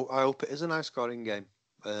 I hope it is a nice scoring game.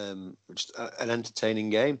 Just an entertaining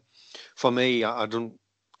game. For me, I don't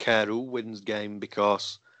care who wins game,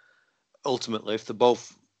 because ultimately, if they're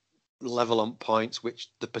both level on points, which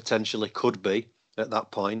they potentially could be at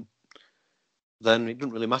that point, then it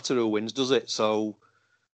doesn't really matter who wins, does it? So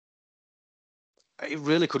it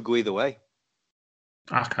really could go either way.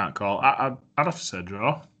 I can't call it. I'd have to say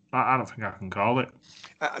draw. I don't think I can call it.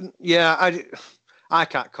 I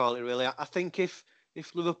can't call it really. I think if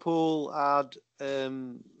Liverpool had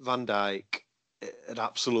Van Dijk, I'd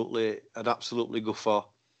absolutely go for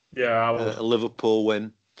a Liverpool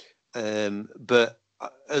win. But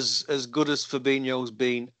as good as Fabinho's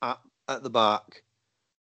been at the back,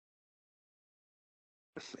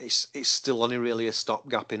 it's still only really a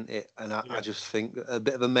stopgap in it, and I just think a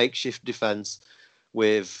bit of a makeshift defence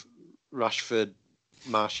with Rashford,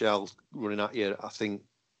 Martial running at you, I think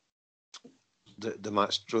they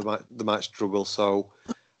might struggle. So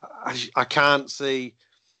I can't see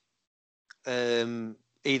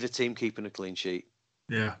either team keeping a clean sheet.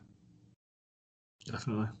 Yeah,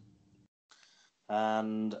 definitely.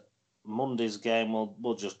 And Monday's game,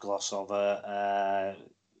 we'll just gloss over.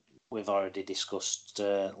 We've already discussed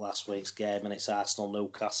last week's game, and it's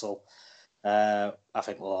Arsenal-Newcastle. I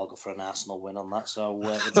think we'll all go for an Arsenal win on that. So,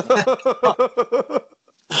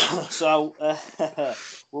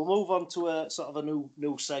 we'll move on to a sort of a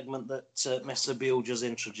new segment that Mr. Buger's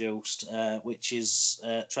introduced, which is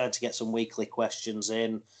trying to get some weekly questions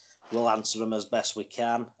in. We'll answer them as best we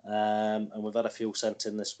can, and we've had a few sent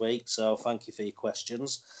in this week. So, thank you for your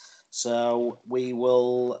questions. So, we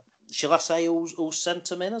will. Shall I say who's sent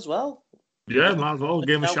them in as well? Yeah, might as well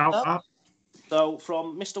give him a shout out. So,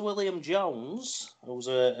 from Mr. William Jones, who's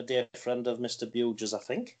a dear friend of Mr. Buger's, I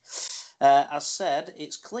think, as said,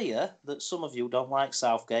 it's clear that some of you don't like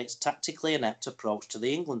Southgate's tactically inept approach to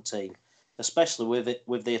the England team, especially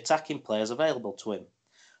with the attacking players available to him.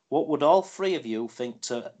 What would all three of you think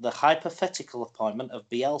to the hypothetical appointment of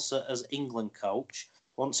Bielsa as England coach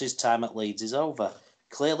once his time at Leeds is over?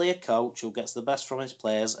 Clearly a coach who gets the best from his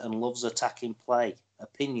players and loves attacking play.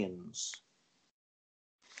 Opinions?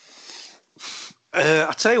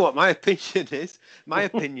 I'll tell you what my opinion is. My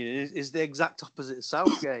opinion is the exact opposite of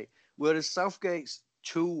Southgate. Whereas Southgate's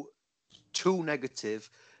too negative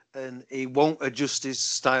and he won't adjust his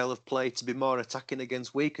style of play to be more attacking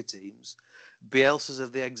against weaker teams, Bielsa's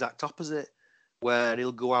of the exact opposite, where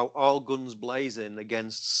he'll go out all guns blazing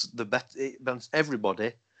against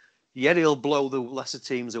everybody. Yet he'll blow the lesser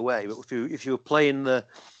teams away. But if you were playing the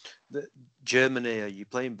Germany or you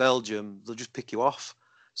playing Belgium, they'll just pick you off.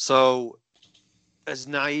 So, as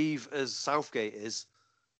naive as Southgate is,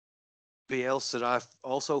 Bielsa, I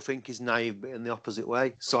also think, is naive, but in the opposite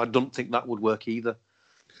way. So I don't think that would work either.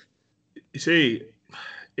 You see,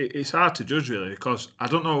 it's hard to judge, really, because I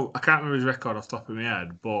don't know, I can't remember his record off the top of my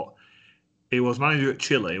head, but he was manager at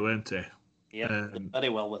Chile, weren't he? Yeah, very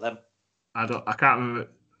well with them. I can't remember.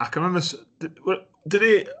 I can remember. Did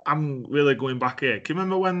he? I'm really going back here. Can you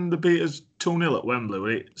remember when they beat us 2-0 at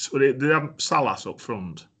Wembley? Did they have Salas up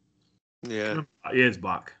front? Yeah. Years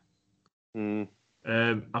back. Mm. I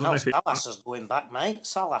don't know if Salas is going back, mate.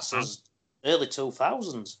 Salas is early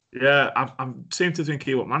 2000s. Yeah, I seem to think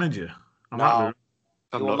he was manager. I'm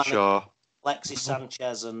not sure. Alexis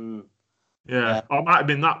Sanchez and... Yeah, or it might have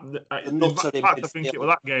been that. In fact, I think it was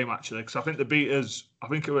that game, actually, because I think they beat us. I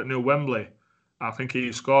think it was near Wembley. I think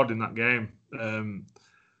he scored in that game. And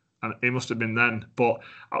he must have been then. But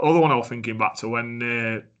the other one I was thinking back to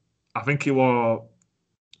when I think he was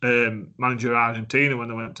manager of Argentina when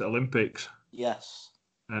they went to Olympics. Yes.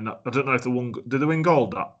 And I don't know if they won. Did they win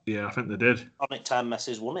gold that? Yeah, I think they did. On it, time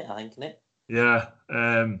Messi's won it, I think, innit? Yeah.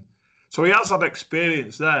 So he has had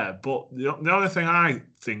experience there. But the only thing I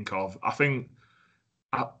think of, I think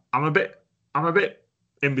I'm a bit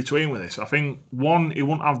in between with this. I think one, he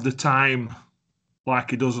won't have the time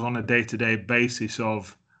like he does on a day-to-day basis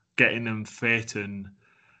of getting them fit and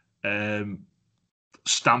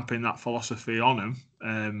stamping that philosophy on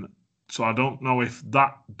him. So I don't know if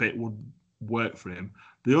that bit would work for him.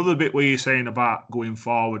 The other bit where you're saying about going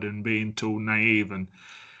forward and being too naive, and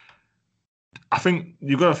I think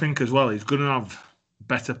you've got to think as well, he's going to have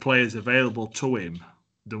better players available to him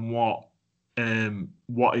than what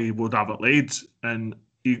he would have at Leeds. And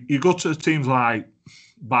you go to teams like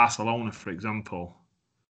Barcelona, for example,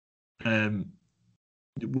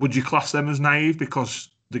 would you class them as naive? Because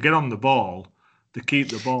they get on the ball, they keep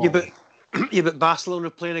the ball. Yeah, but Barcelona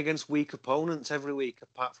are playing against weak opponents every week,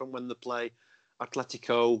 apart from when they play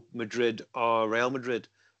Atletico Madrid or Real Madrid.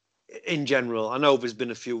 In general, I know there's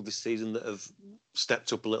been a few this season that have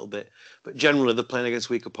stepped up a little bit, but generally they're playing against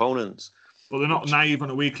weak opponents. Well, they're not naive on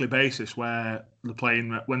a weekly basis where they're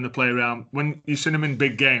playing when they play around. When you've seen them in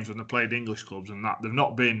big games when they played English clubs and that, they've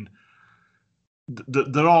not been.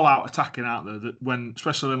 They're all out attacking, aren't they?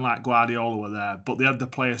 Especially when like Guardiola were there, but they had the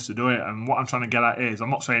players to do it. And what I'm trying to get at is, I'm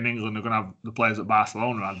not saying England are going to have the players that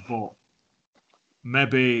Barcelona has, but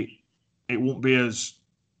maybe it won't be as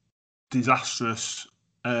disastrous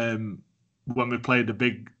when we played the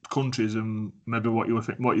big countries, and maybe what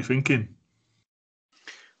you're thinking.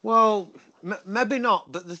 Well, maybe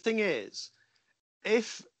not. But the thing is,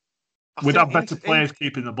 we'd have better players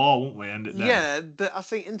keeping the ball, wouldn't we? Yeah, but I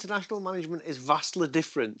think international management is vastly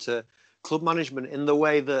different to club management in the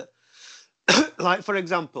way that, like, for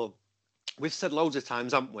example, we've said loads of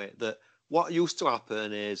times, haven't we, that what used to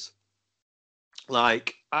happen is,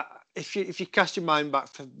 like, if you cast your mind back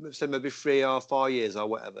for, say, maybe 3 or 4 years or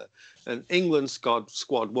whatever, and England's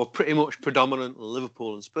squad were pretty much predominantly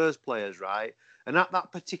Liverpool and Spurs players, right? And at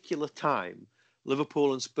that particular time,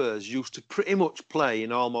 Liverpool and Spurs used to pretty much play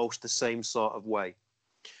in almost the same sort of way,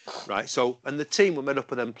 right? So, and the team were made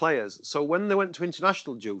up of them players. So when they went to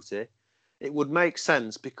international duty, it would make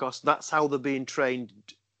sense because that's how they're being trained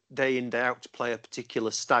day in, day out to play a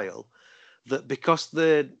particular style, that because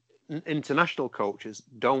they're international coaches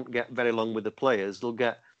don't get very long with the players. They'll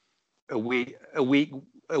get a week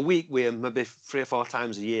with them maybe 3 or 4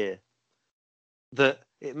 times a year. That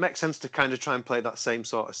it makes sense to kind of try and play that same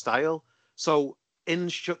sort of style. So in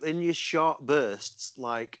your short bursts,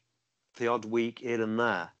 like the odd week here and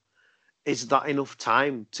there, is that enough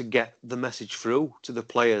time to get the message through to the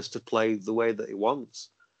players to play the way that he wants?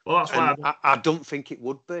 Well, that's why I don't think it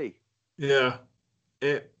would be. Yeah,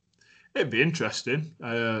 it'd be interesting.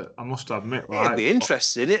 I must admit, It'd be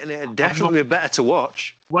interesting, and it'd definitely be better to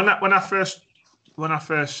watch. When I first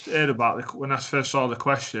heard about it, when I first saw the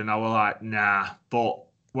question, I was like, nah. But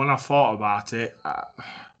when I thought about it,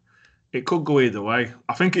 it could go either way.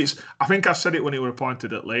 I think I said it when he was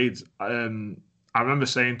appointed at Leeds. I remember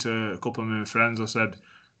saying to a couple of my friends, I said,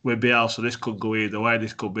 with Bielsa, this could go either way.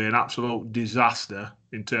 This could be an absolute disaster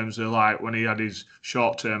in terms of like when he had his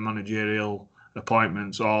short-term managerial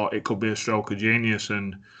appointments, or it could be a stroke of genius.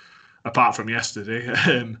 And apart from yesterday,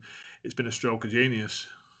 it's been a stroke of genius.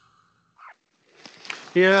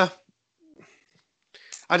 Yeah,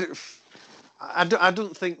 I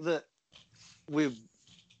don't think that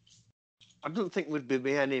I don't think we'd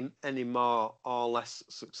be any more or less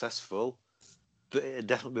successful, but it'd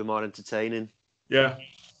definitely be more entertaining. Yeah,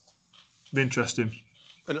 be interesting.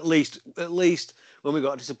 And at least when we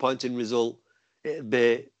got a disappointing result, it'd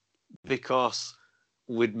be because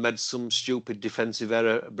we'd made some stupid defensive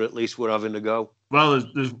error, but at least we're having a go. Well,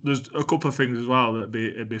 there's a couple of things as well that'd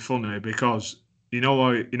be funny, because you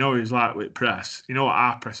know he's like with press. You know what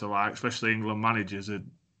our press are like, especially England managers.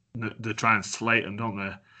 They try and slate him, don't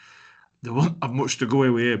they? They won't have much to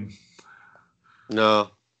go with him.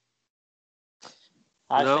 No.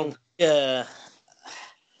 I think,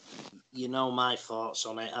 you know my thoughts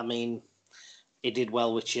on it. I mean, he did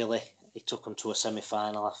well with Chile. He took them to a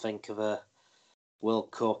semi-final, I think, of a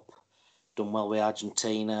World Cup. Done well with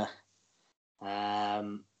Argentina. I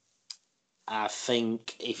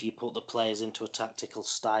think if you put the players into a tactical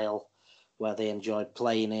style where they enjoyed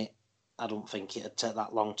playing it, I don't think it'd take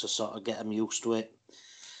that long to sort of get them used to it.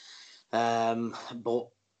 But,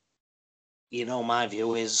 you know, my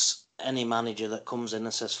view is any manager that comes in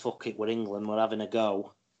and says, fuck it, we're England, we're having a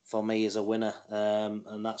go, for me is a winner.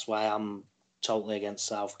 And that's why I'm totally against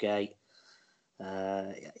Southgate.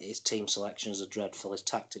 His team selections are dreadful, his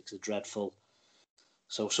tactics are dreadful.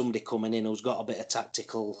 So somebody coming in who's got a bit of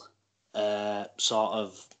tactical sort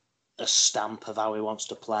of a stamp of how he wants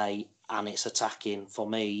to play, and it's attacking, for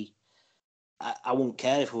me, I wouldn't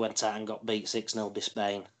care if we went out and got beat 6-0 by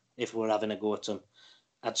Spain, if we were having a go at them.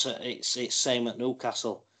 It's same at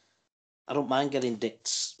Newcastle. I don't mind getting dicked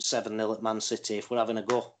 7-0 at Man City if we're having a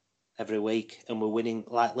go every week and we're winning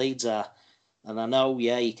like Leeds are. And I know,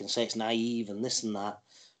 you can say it's naive and this and that,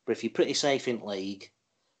 but if you're pretty safe in league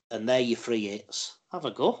and they're your free hits, have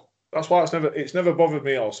a go. That's why it's never bothered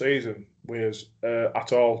me all season with us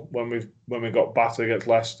at all. When we got battered against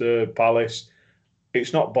Leicester, Palace,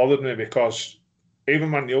 it's not bothered me, because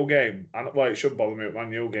even Man U game, it should bother me at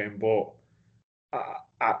Man U game, but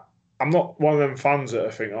I'm not one of them fans that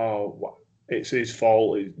I think, it's his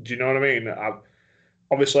fault. Do you know what I mean?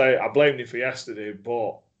 Obviously, I blamed him for yesterday,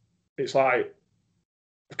 but it's like,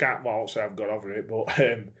 I won't say I've got over it, but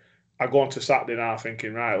I go on to Saturday now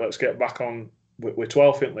thinking, right, let's get back on. We're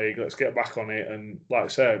 12th in league, let's get back on it. And like I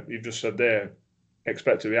said, you've just said there,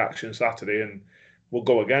 expect a reaction Saturday and we'll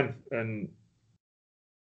go again. And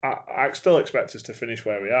I still expect us to finish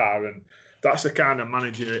where we are. And that's the kind of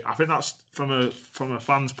manager, I think that's from a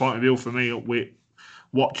fan's point of view for me, with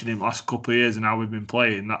watching him last couple of years and how we've been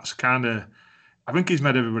playing, that's kind of, I think he's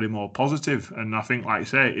made everybody more positive, and I think, like you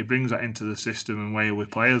say, he brings that into the system and way we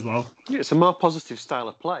play as well. Yeah, it's a more positive style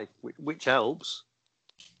of play, which helps.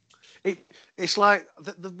 It's like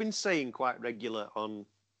they've been saying quite regular on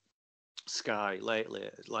Sky lately,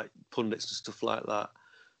 like pundits and stuff like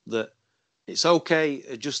that it's okay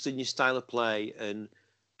adjusting your style of play and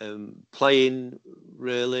playing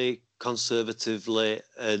really conservatively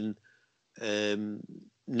and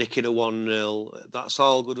nicking a 1-0. That's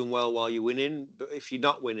all good and well while you're winning, but if you're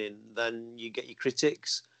not winning, then you get your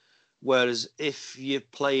critics. Whereas if you're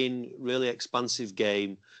playing really expansive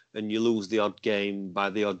game and you lose the odd game by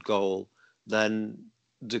the odd goal, then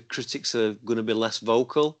the critics are going to be less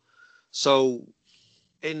vocal. So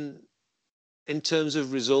in terms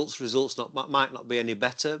of results might not be any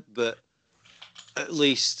better, but at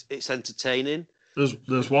least it's entertaining.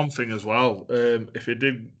 There's one thing as well. If he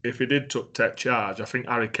did take charge, I think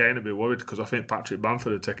Harry Kane would be worried, because I think Patrick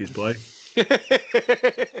Bamford would take his place.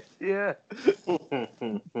 Yeah.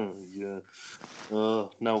 Yeah.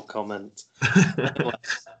 Oh, no comment. Anyway,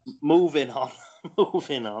 moving on.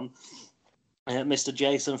 Mr.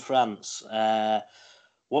 Jason France,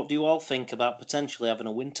 what do you all think about potentially having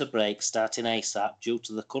a winter break starting ASAP due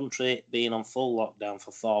to the country being on full lockdown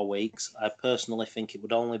for 4 weeks? I personally think it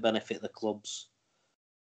would only benefit the clubs.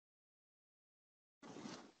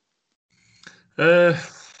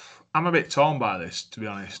 I'm a bit torn by this, to be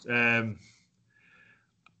honest.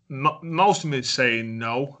 Most of me is saying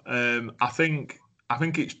no. I think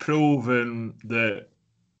it's proven that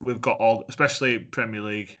we've got all, especially Premier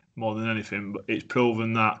League more than anything, but it's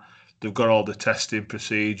proven that they've got all the testing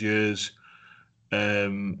procedures,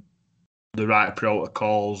 the right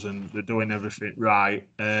protocols, and they're doing everything right.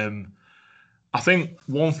 I think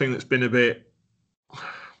one thing that's been a bit,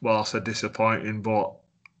 well, I said disappointing, but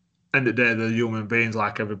end of the day, they're human beings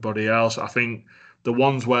like everybody else. I think the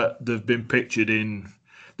ones where they've been pictured in.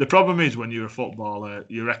 The problem is when you're a footballer,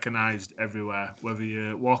 you're recognised everywhere, whether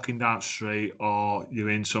you're walking down the street or you're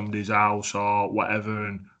in somebody's house or whatever.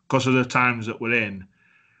 And because of the times that we're in,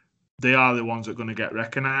 they are the ones that are going to get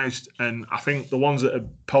recognised. And I think the ones that have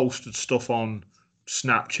posted stuff on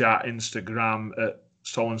Snapchat, Instagram at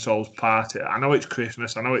so-and-so's party, I know it's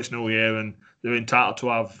Christmas, I know it's New Year, and they're entitled to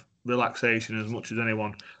have relaxation as much as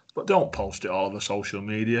anyone, but don't post it all over social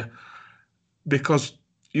media because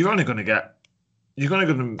you're going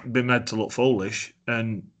to be made to look foolish.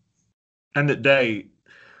 And end of the day,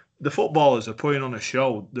 the footballers are putting on a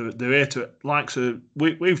show. They're here to,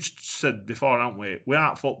 we've said before, haven't we? We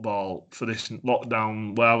aren't football for this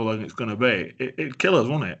lockdown, wherever long it's going to be. It'd kill us,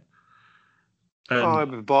 wouldn't it?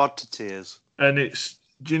 I'd be bored to tears. And it's,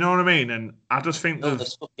 do you know what I mean? And I just think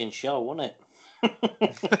this fucking show, wouldn't it?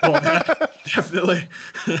 Well, definitely.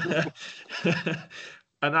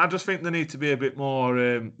 And I just think they need to be a bit more.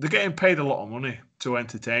 They're getting paid a lot of money to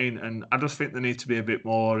entertain, and I just think they need to be a bit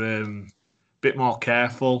more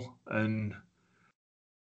careful. And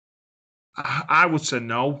I would say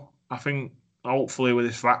no. I think hopefully with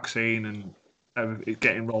this vaccine and it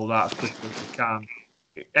getting rolled out as quickly as it can.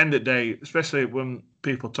 End of the day, especially when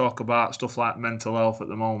people talk about stuff like mental health at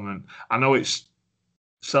the moment, I know it's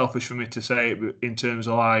selfish for me to say it, but in terms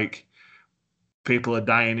of like people are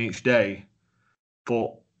dying each day.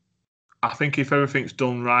 But I think if everything's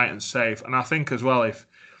done right and safe, and I think as well if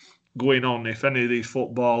any of these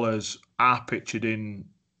footballers are pictured in,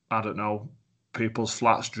 I don't know, people's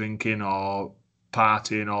flats drinking or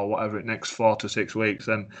partying or whatever it next 4 to 6 weeks,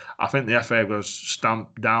 then I think the FA goes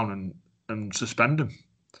stamp down and suspend them.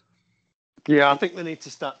 Yeah, I think they need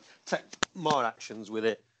to take more actions with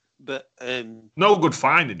it. But no good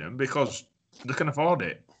finding them because they can afford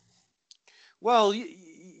it. Well,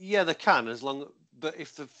 yeah, they can but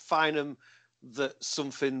if they fine them that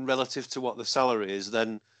something relative to what the salary is,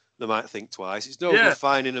 then they might think twice. It's no good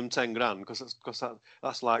fining them 10 grand because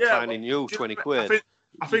that's like fining you 20 quid.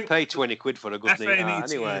 I think you pay 20 quid for a good night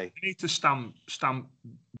anyway. They need to stamp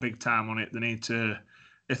big time on it. They need to,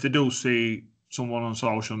 if they do see someone on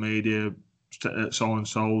social media, so and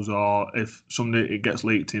so's, or if somebody it gets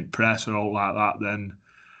leaked in press or all like that, then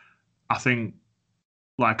I think,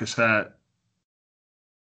 like I said,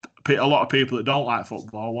 a lot of people that don't like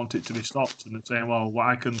football want it to be stopped, and they're saying, "Well,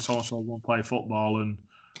 why can so and so go and play football and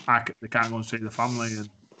they can't go and see the family?" And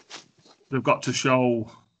they've got to show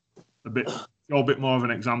a bit more of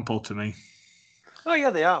an example to me. Oh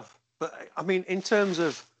yeah, they have. But I mean, in terms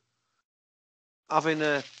of having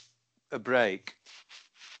a break,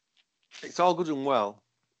 it's all good and well.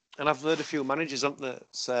 And I've heard a few managers that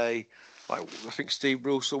say, like I think Steve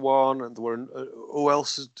Bruce one, and there were who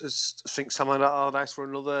else? I think Sam Allardyce for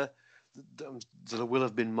another. There will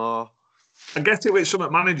have been more. I get it with some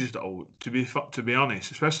managers though. To be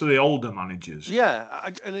honest, especially the older managers. Yeah,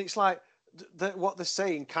 and it's like what they're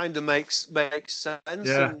saying kind of makes sense.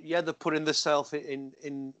 Yeah. And they're putting themselves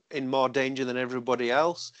in more danger than everybody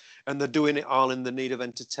else, and they're doing it all in the need of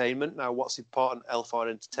entertainment. Now, what's important, health or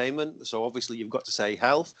entertainment? So obviously you've got to say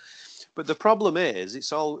health. But the problem is,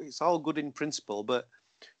 it's all good in principle, but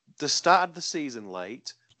they started the season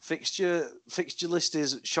late. Fixture list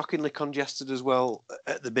is shockingly congested as well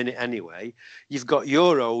at the minute anyway. You've got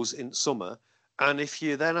Euros in summer, and if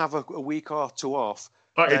you then have a week or two off,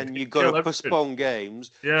 then you've got to postpone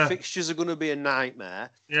games. Yeah. Fixtures are going to be a nightmare.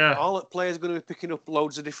 Yeah. All the players are going to be picking up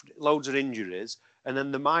loads of injuries, and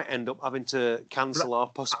then they might end up having to cancel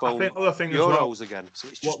or postpone Euros again. So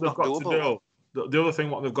it's just not doable. The other thing,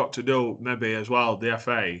 what they've got to do, maybe as well, the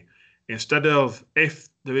FA, instead of if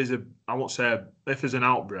there's an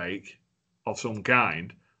outbreak of some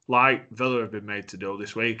kind, like Villa have been made to do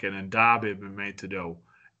this weekend and Derby have been made to do.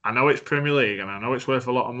 I know it's Premier League and I know it's worth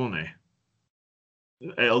a lot of money.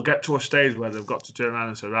 It'll get to a stage where they've got to turn around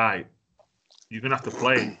and say, right, you're going to have to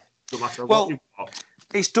play, no matter what you've got.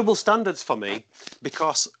 It's double standards for me,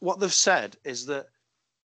 because what they've said is that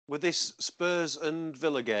with this Spurs and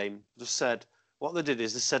Villa game, what they did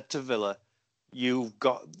is they said to Villa, you've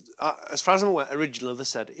got, as far as I'm aware, originally they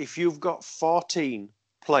said, if you've got 14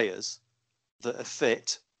 players that are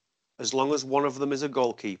fit, as long as one of them is a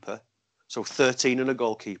goalkeeper, so 13 and a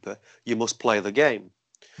goalkeeper, you must play the game.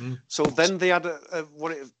 So then they had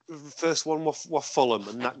first one was Fulham,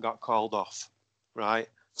 and that got called off, right?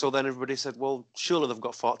 So then everybody said, well, surely they've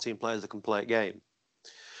got 14 players that can play a game.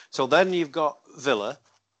 So then you've got Villa,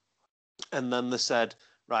 and then they said,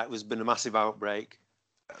 right, there's been a massive outbreak.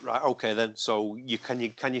 Right, okay then. So can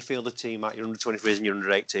you field the team at your under 23s and your under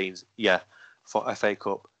 18s? Yeah, for FA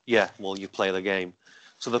Cup. Yeah, well, you play the game.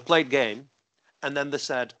 So they played game, and then they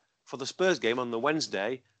said for the Spurs game on the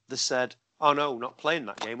Wednesday, they said, oh no, not playing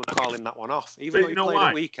that game. We're calling that one off. Even though you played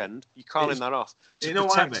at weekend, you're calling that off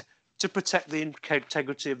to protect the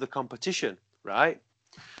integrity of the competition, right?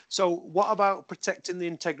 So what about protecting the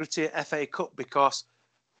integrity of FA Cup? Because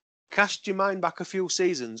cast your mind back a few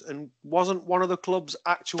seasons, and wasn't one of the clubs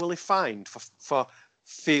actually fined for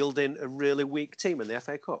fielding a really weak team in the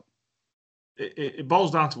FA Cup? It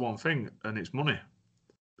boils down to one thing, and it's money.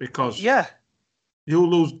 Because yeah, you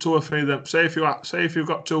lose 2 or 3 of them. Say if you've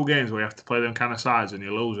got 2 games where you have to play them kind of sides and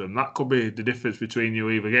you lose them, that could be the difference between you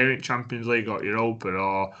either getting Champions League or Europa,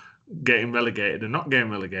 or getting relegated and not getting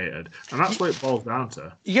relegated, and that's what it boils down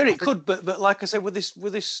to. Yeah, it could, but like I said, with this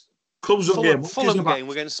clubs Fulham game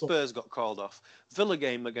against Spurs got called off. Villa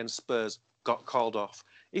game against Spurs got called off.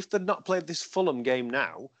 If they'd not played this Fulham game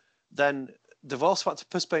now, then they've also had to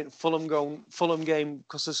postpone Fulham game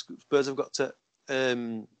because the Spurs have got to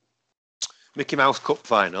Mickey Mouse Cup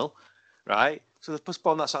final, right? So they've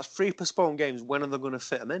postponed that. So that's 3 postponed games. When are they going to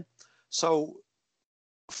fit them in? So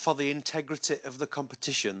for the integrity of the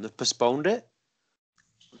competition, they've postponed it.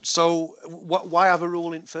 So why have a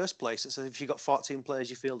rule in first place that says if you've got 14 players,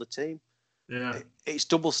 you field a team? Yeah. It's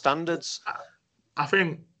double standards. I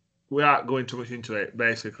think we aren't going too much into it.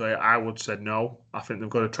 Basically, I would say no. I think they've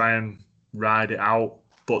got to try and ride it out,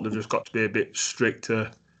 but they've just got to be a bit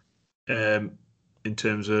stricter in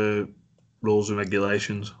terms of rules and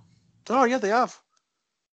regulations. Oh, yeah, they have.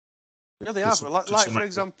 Yeah, they have. Like for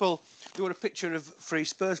example, there were a picture of 3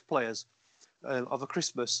 Spurs players of a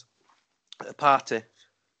Christmas party.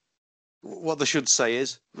 What they should say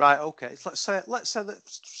is, right, okay, let's say that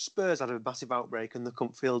Spurs had a massive outbreak and they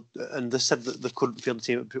couldn't field, and they said that they couldn't field the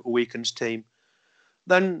team, a weakened team.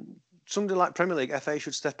 Then somebody like Premier League, FA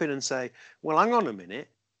should step in and say, well, hang on a minute,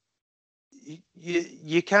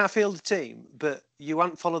 you can't field the team, but you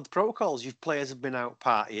haven't followed the protocols. Your players have been out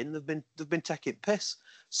partying, they've been taking piss.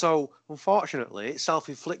 So unfortunately, it's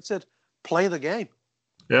self-inflicted. Play the game.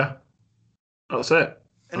 Yeah, that's it.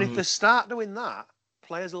 And if they start doing that,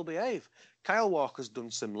 players will behave. Kyle Walker's done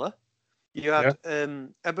similar. You had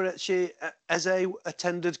Eberechi Eze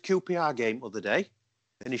attended QPR game other day,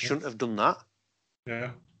 and he shouldn't have done that.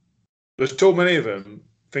 Yeah. There's too many of them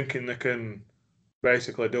thinking they can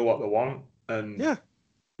basically do what they want, and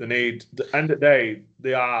they need. At the end of the day,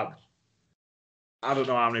 they are. I don't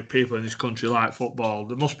know how many people in this country like football.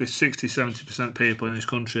 There must be 60-70% people in this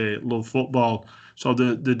country love football. So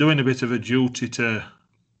they're doing a bit of a duty to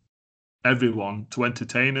everyone to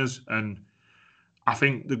entertain us. And I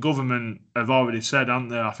think the government have already said, haven't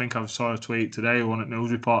they? I think I saw a tweet today, one at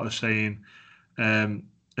news reporters saying,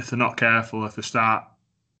 if they're not careful, if it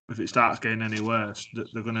starts getting any worse,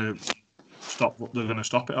 they're going to stop. They're going to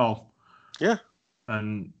stop it all. Yeah.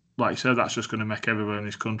 And like you said, that's just going to make everyone in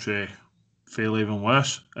this country feel even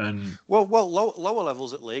worse. And lower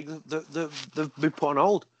levels at league, they've been put on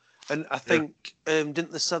hold. And I think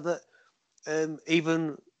didn't they say that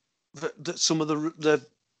even that some of the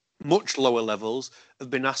much lower levels have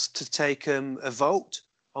been asked to take a vote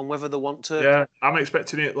on whether they want to. Yeah, I'm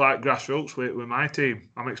expecting it like grassroots with my team.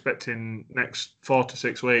 I'm expecting next 4 to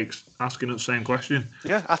 6 weeks asking the same question.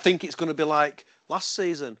 Yeah, I think it's going to be like last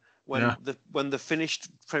season when they finished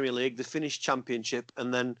Premier League, they finished Championship,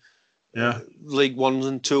 and then League 1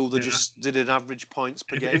 and 2 they just did an average points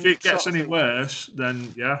per game. If it gets any worse,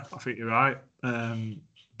 then I think you're right.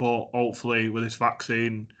 But hopefully with this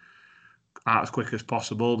vaccine out as quick as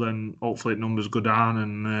possible, then hopefully numbers go down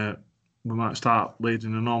and we might start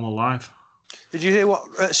leading a normal life. Did you hear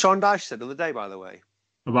what Sean Dyche said the other day, by the way?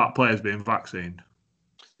 About players being vaccinated?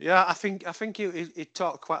 Yeah, I think he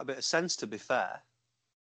talked quite a bit of sense, to be fair.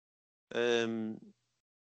 If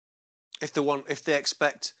they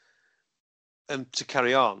expect to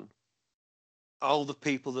carry on, all the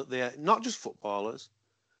people that they, not just footballers,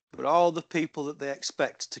 but all the people that they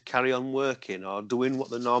expect to carry on working or doing what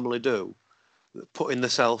they normally do, putting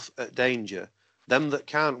themselves at danger, them that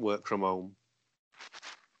can't work from home,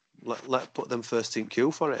 let put them first in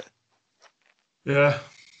queue for it. Yeah.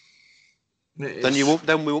 Then we won't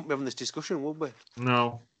be having this discussion, would we?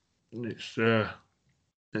 No, it's a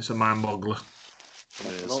mind boggler.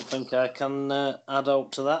 I don't think I can add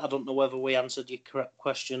out to that. I don't know whether we answered your correct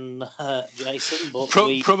question, Jason, but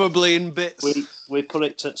probably in bits. We put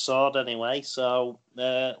it to sword anyway. So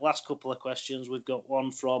last couple of questions. We've got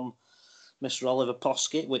one from Mr. Oliver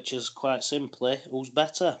Poskett, which is quite simply, who's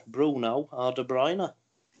better, Bruno or De Bruyne?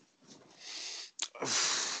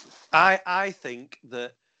 I think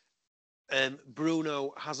that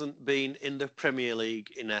Bruno hasn't been in the Premier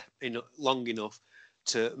League in long enough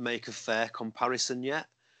to make a fair comparison yet.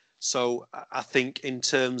 So I think in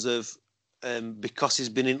terms of because he's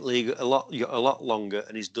been in the league a lot longer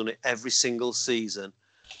and he's done it every single season,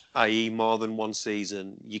 i.e. more than one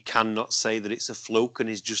season, you cannot say that it's a fluke and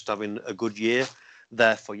he's just having a good year.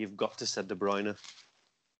 Therefore, you've got to say De Bruyne.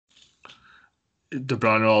 De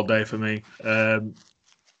Bruyne all day for me. I'm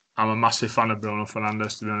a massive fan of Bruno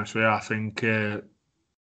Fernandes, to be honest with you. I think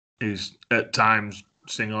he's at times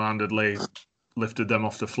single-handedly lifted them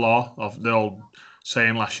off the floor of the old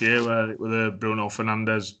saying last year where with the Bruno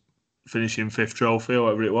Fernandes finishing 5th trophy or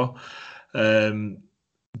whatever it was.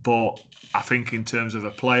 But I think in terms of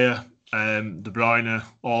a player, De Bruyne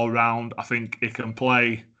all round, I think he can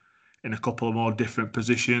play in a couple of more different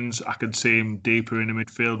positions. I can see him deeper in a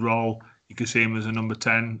midfield role. You can see him as a number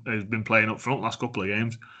 10. He's been playing up front last couple of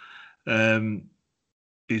games.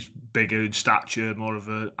 He's bigger in stature, more of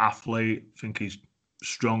an athlete. I think he's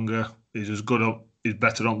stronger. He's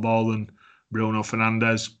better on ball than Bruno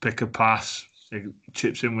Fernandes. Pick a pass, he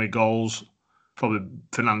chips in with goals.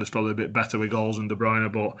 Fernandes probably a bit better with goals than De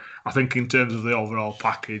Bruyne, but I think in terms of the overall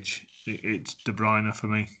package, it's De Bruyne for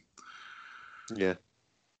me. Yeah,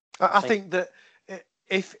 I think that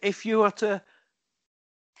if you were to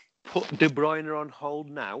put De Bruyne on hold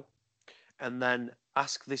now, and then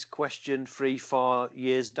ask this question 3-4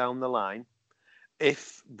 years down the line,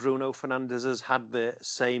 if Bruno Fernandes has had the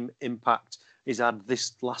same impact he's had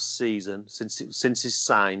this last season since he's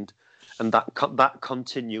signed, and that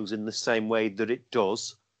continues in the same way that it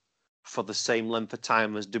does for the same length of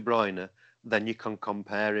time as De Bruyne, then you can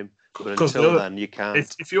compare him. But until then, you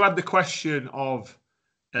can't. If you had the question of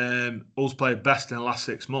who's played best in the last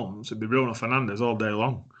 6 months, it'd be Bruno Fernandes all day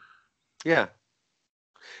long. Yeah.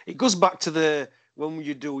 It goes back to when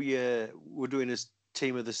we're doing his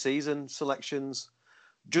team of the season selections.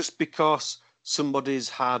 Just because somebody's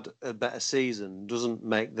had a better season doesn't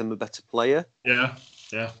make them a better player. Yeah.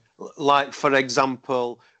 Like, for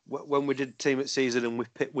example, when we did team of the season and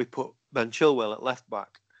we put Ben Chilwell at left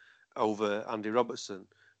back over Andy Robertson,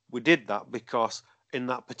 we did that because in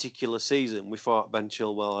that particular season we thought Ben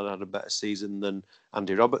Chilwell had a better season than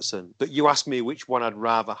Andy Robertson. But you asked me which one I'd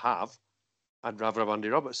rather have. I'd rather have Andy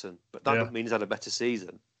Robertson, but that doesn't mean he's had a better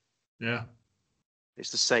season. Yeah,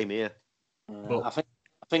 it's the same here. I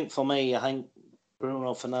think for me, I think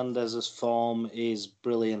Bruno Fernandes' form is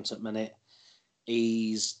brilliant at minute.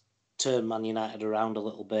 He's turned Man United around a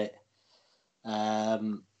little bit.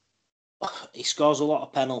 He scores a lot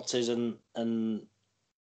of penalties and a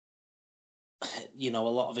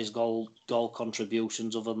lot of his goal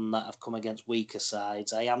contributions other than that have come against weaker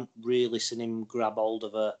sides. I haven't really seen him grab hold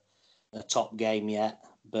of a top game yet,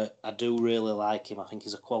 but I do really like him. I think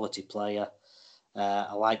he's a quality player.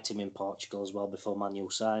 I liked him in Portugal as well before Man U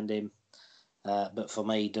signed him. But for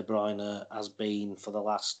me, De Bruyne has been, for the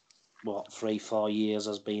last 3-4 years,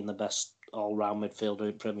 has been the best all-round midfielder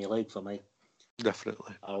in Premier League for me.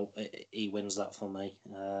 Definitely. He wins that for me,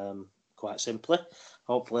 quite simply.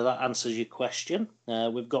 Hopefully that answers your question.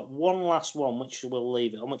 We've got one last one, which we'll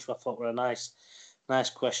leave it on, which I thought were a nice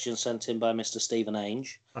question sent in by Mr. Stephen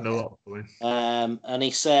Ainge. I know what. And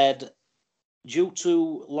he said, due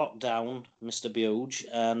to lockdown, Mr. Buge,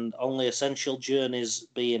 and only essential journeys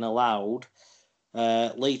being allowed,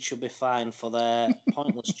 Leeds should be fined for their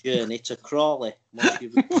pointless journey to Crawley. What's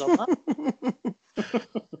your views on that?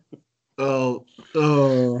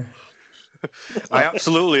 Oh. I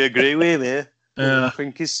absolutely agree with him here. I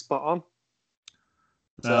think he's spot on.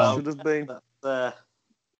 So should have been.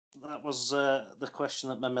 That was the question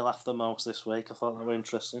that made me laugh the most this week. I thought that were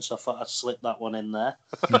interesting, so I thought I'd slip that one in there.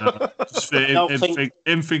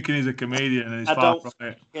 Him thinking he's a comedian and he's far from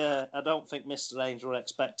it. Yeah, I don't think Mr. Ainge were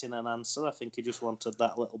expecting an answer. I think he just wanted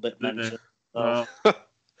that little bit mentioned. So,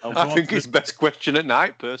 I think it's best question at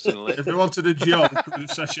night, personally. If he wanted a joke, it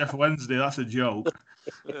said Chef Wednesday. That's a joke.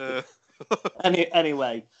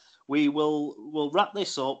 Anyway, we'll wrap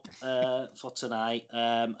this up for tonight.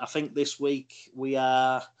 I think this week we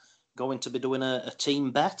are going to be doing a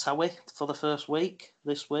team bet, are we, for the first week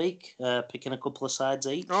this week? Picking a couple of sides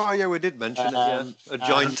each. Oh, yeah, we did mention it, yeah. A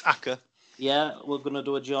joint ACCA. Yeah, we're going to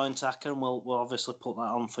do a joint ACCA, and we'll obviously put that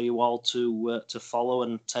on for you all to follow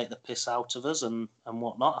and take the piss out of us and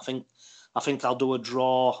whatnot. I think I'll do a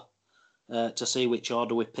draw to see which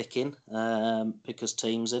order we pick in, pick us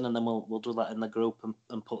teams in, and then we'll do that in the group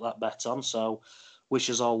and put that bet on. So wish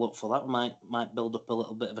us all luck for that. We might build up a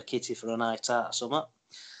little bit of a kitty for a night out or something.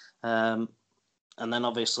 And then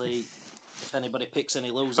obviously, if anybody picks any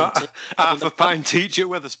losing team, half a pint each at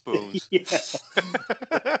Wetherspoons.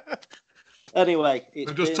 Yeah. Anyway,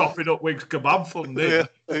 I'm just topping up Wigs Kebab Fund,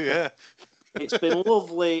 yeah. It's been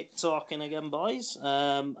lovely talking again, boys.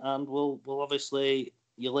 And we'll obviously,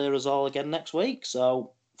 you'll hear us all again next week.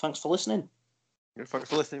 So thanks for listening. Thanks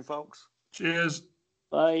for listening, folks. Cheers.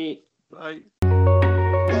 Bye. Bye.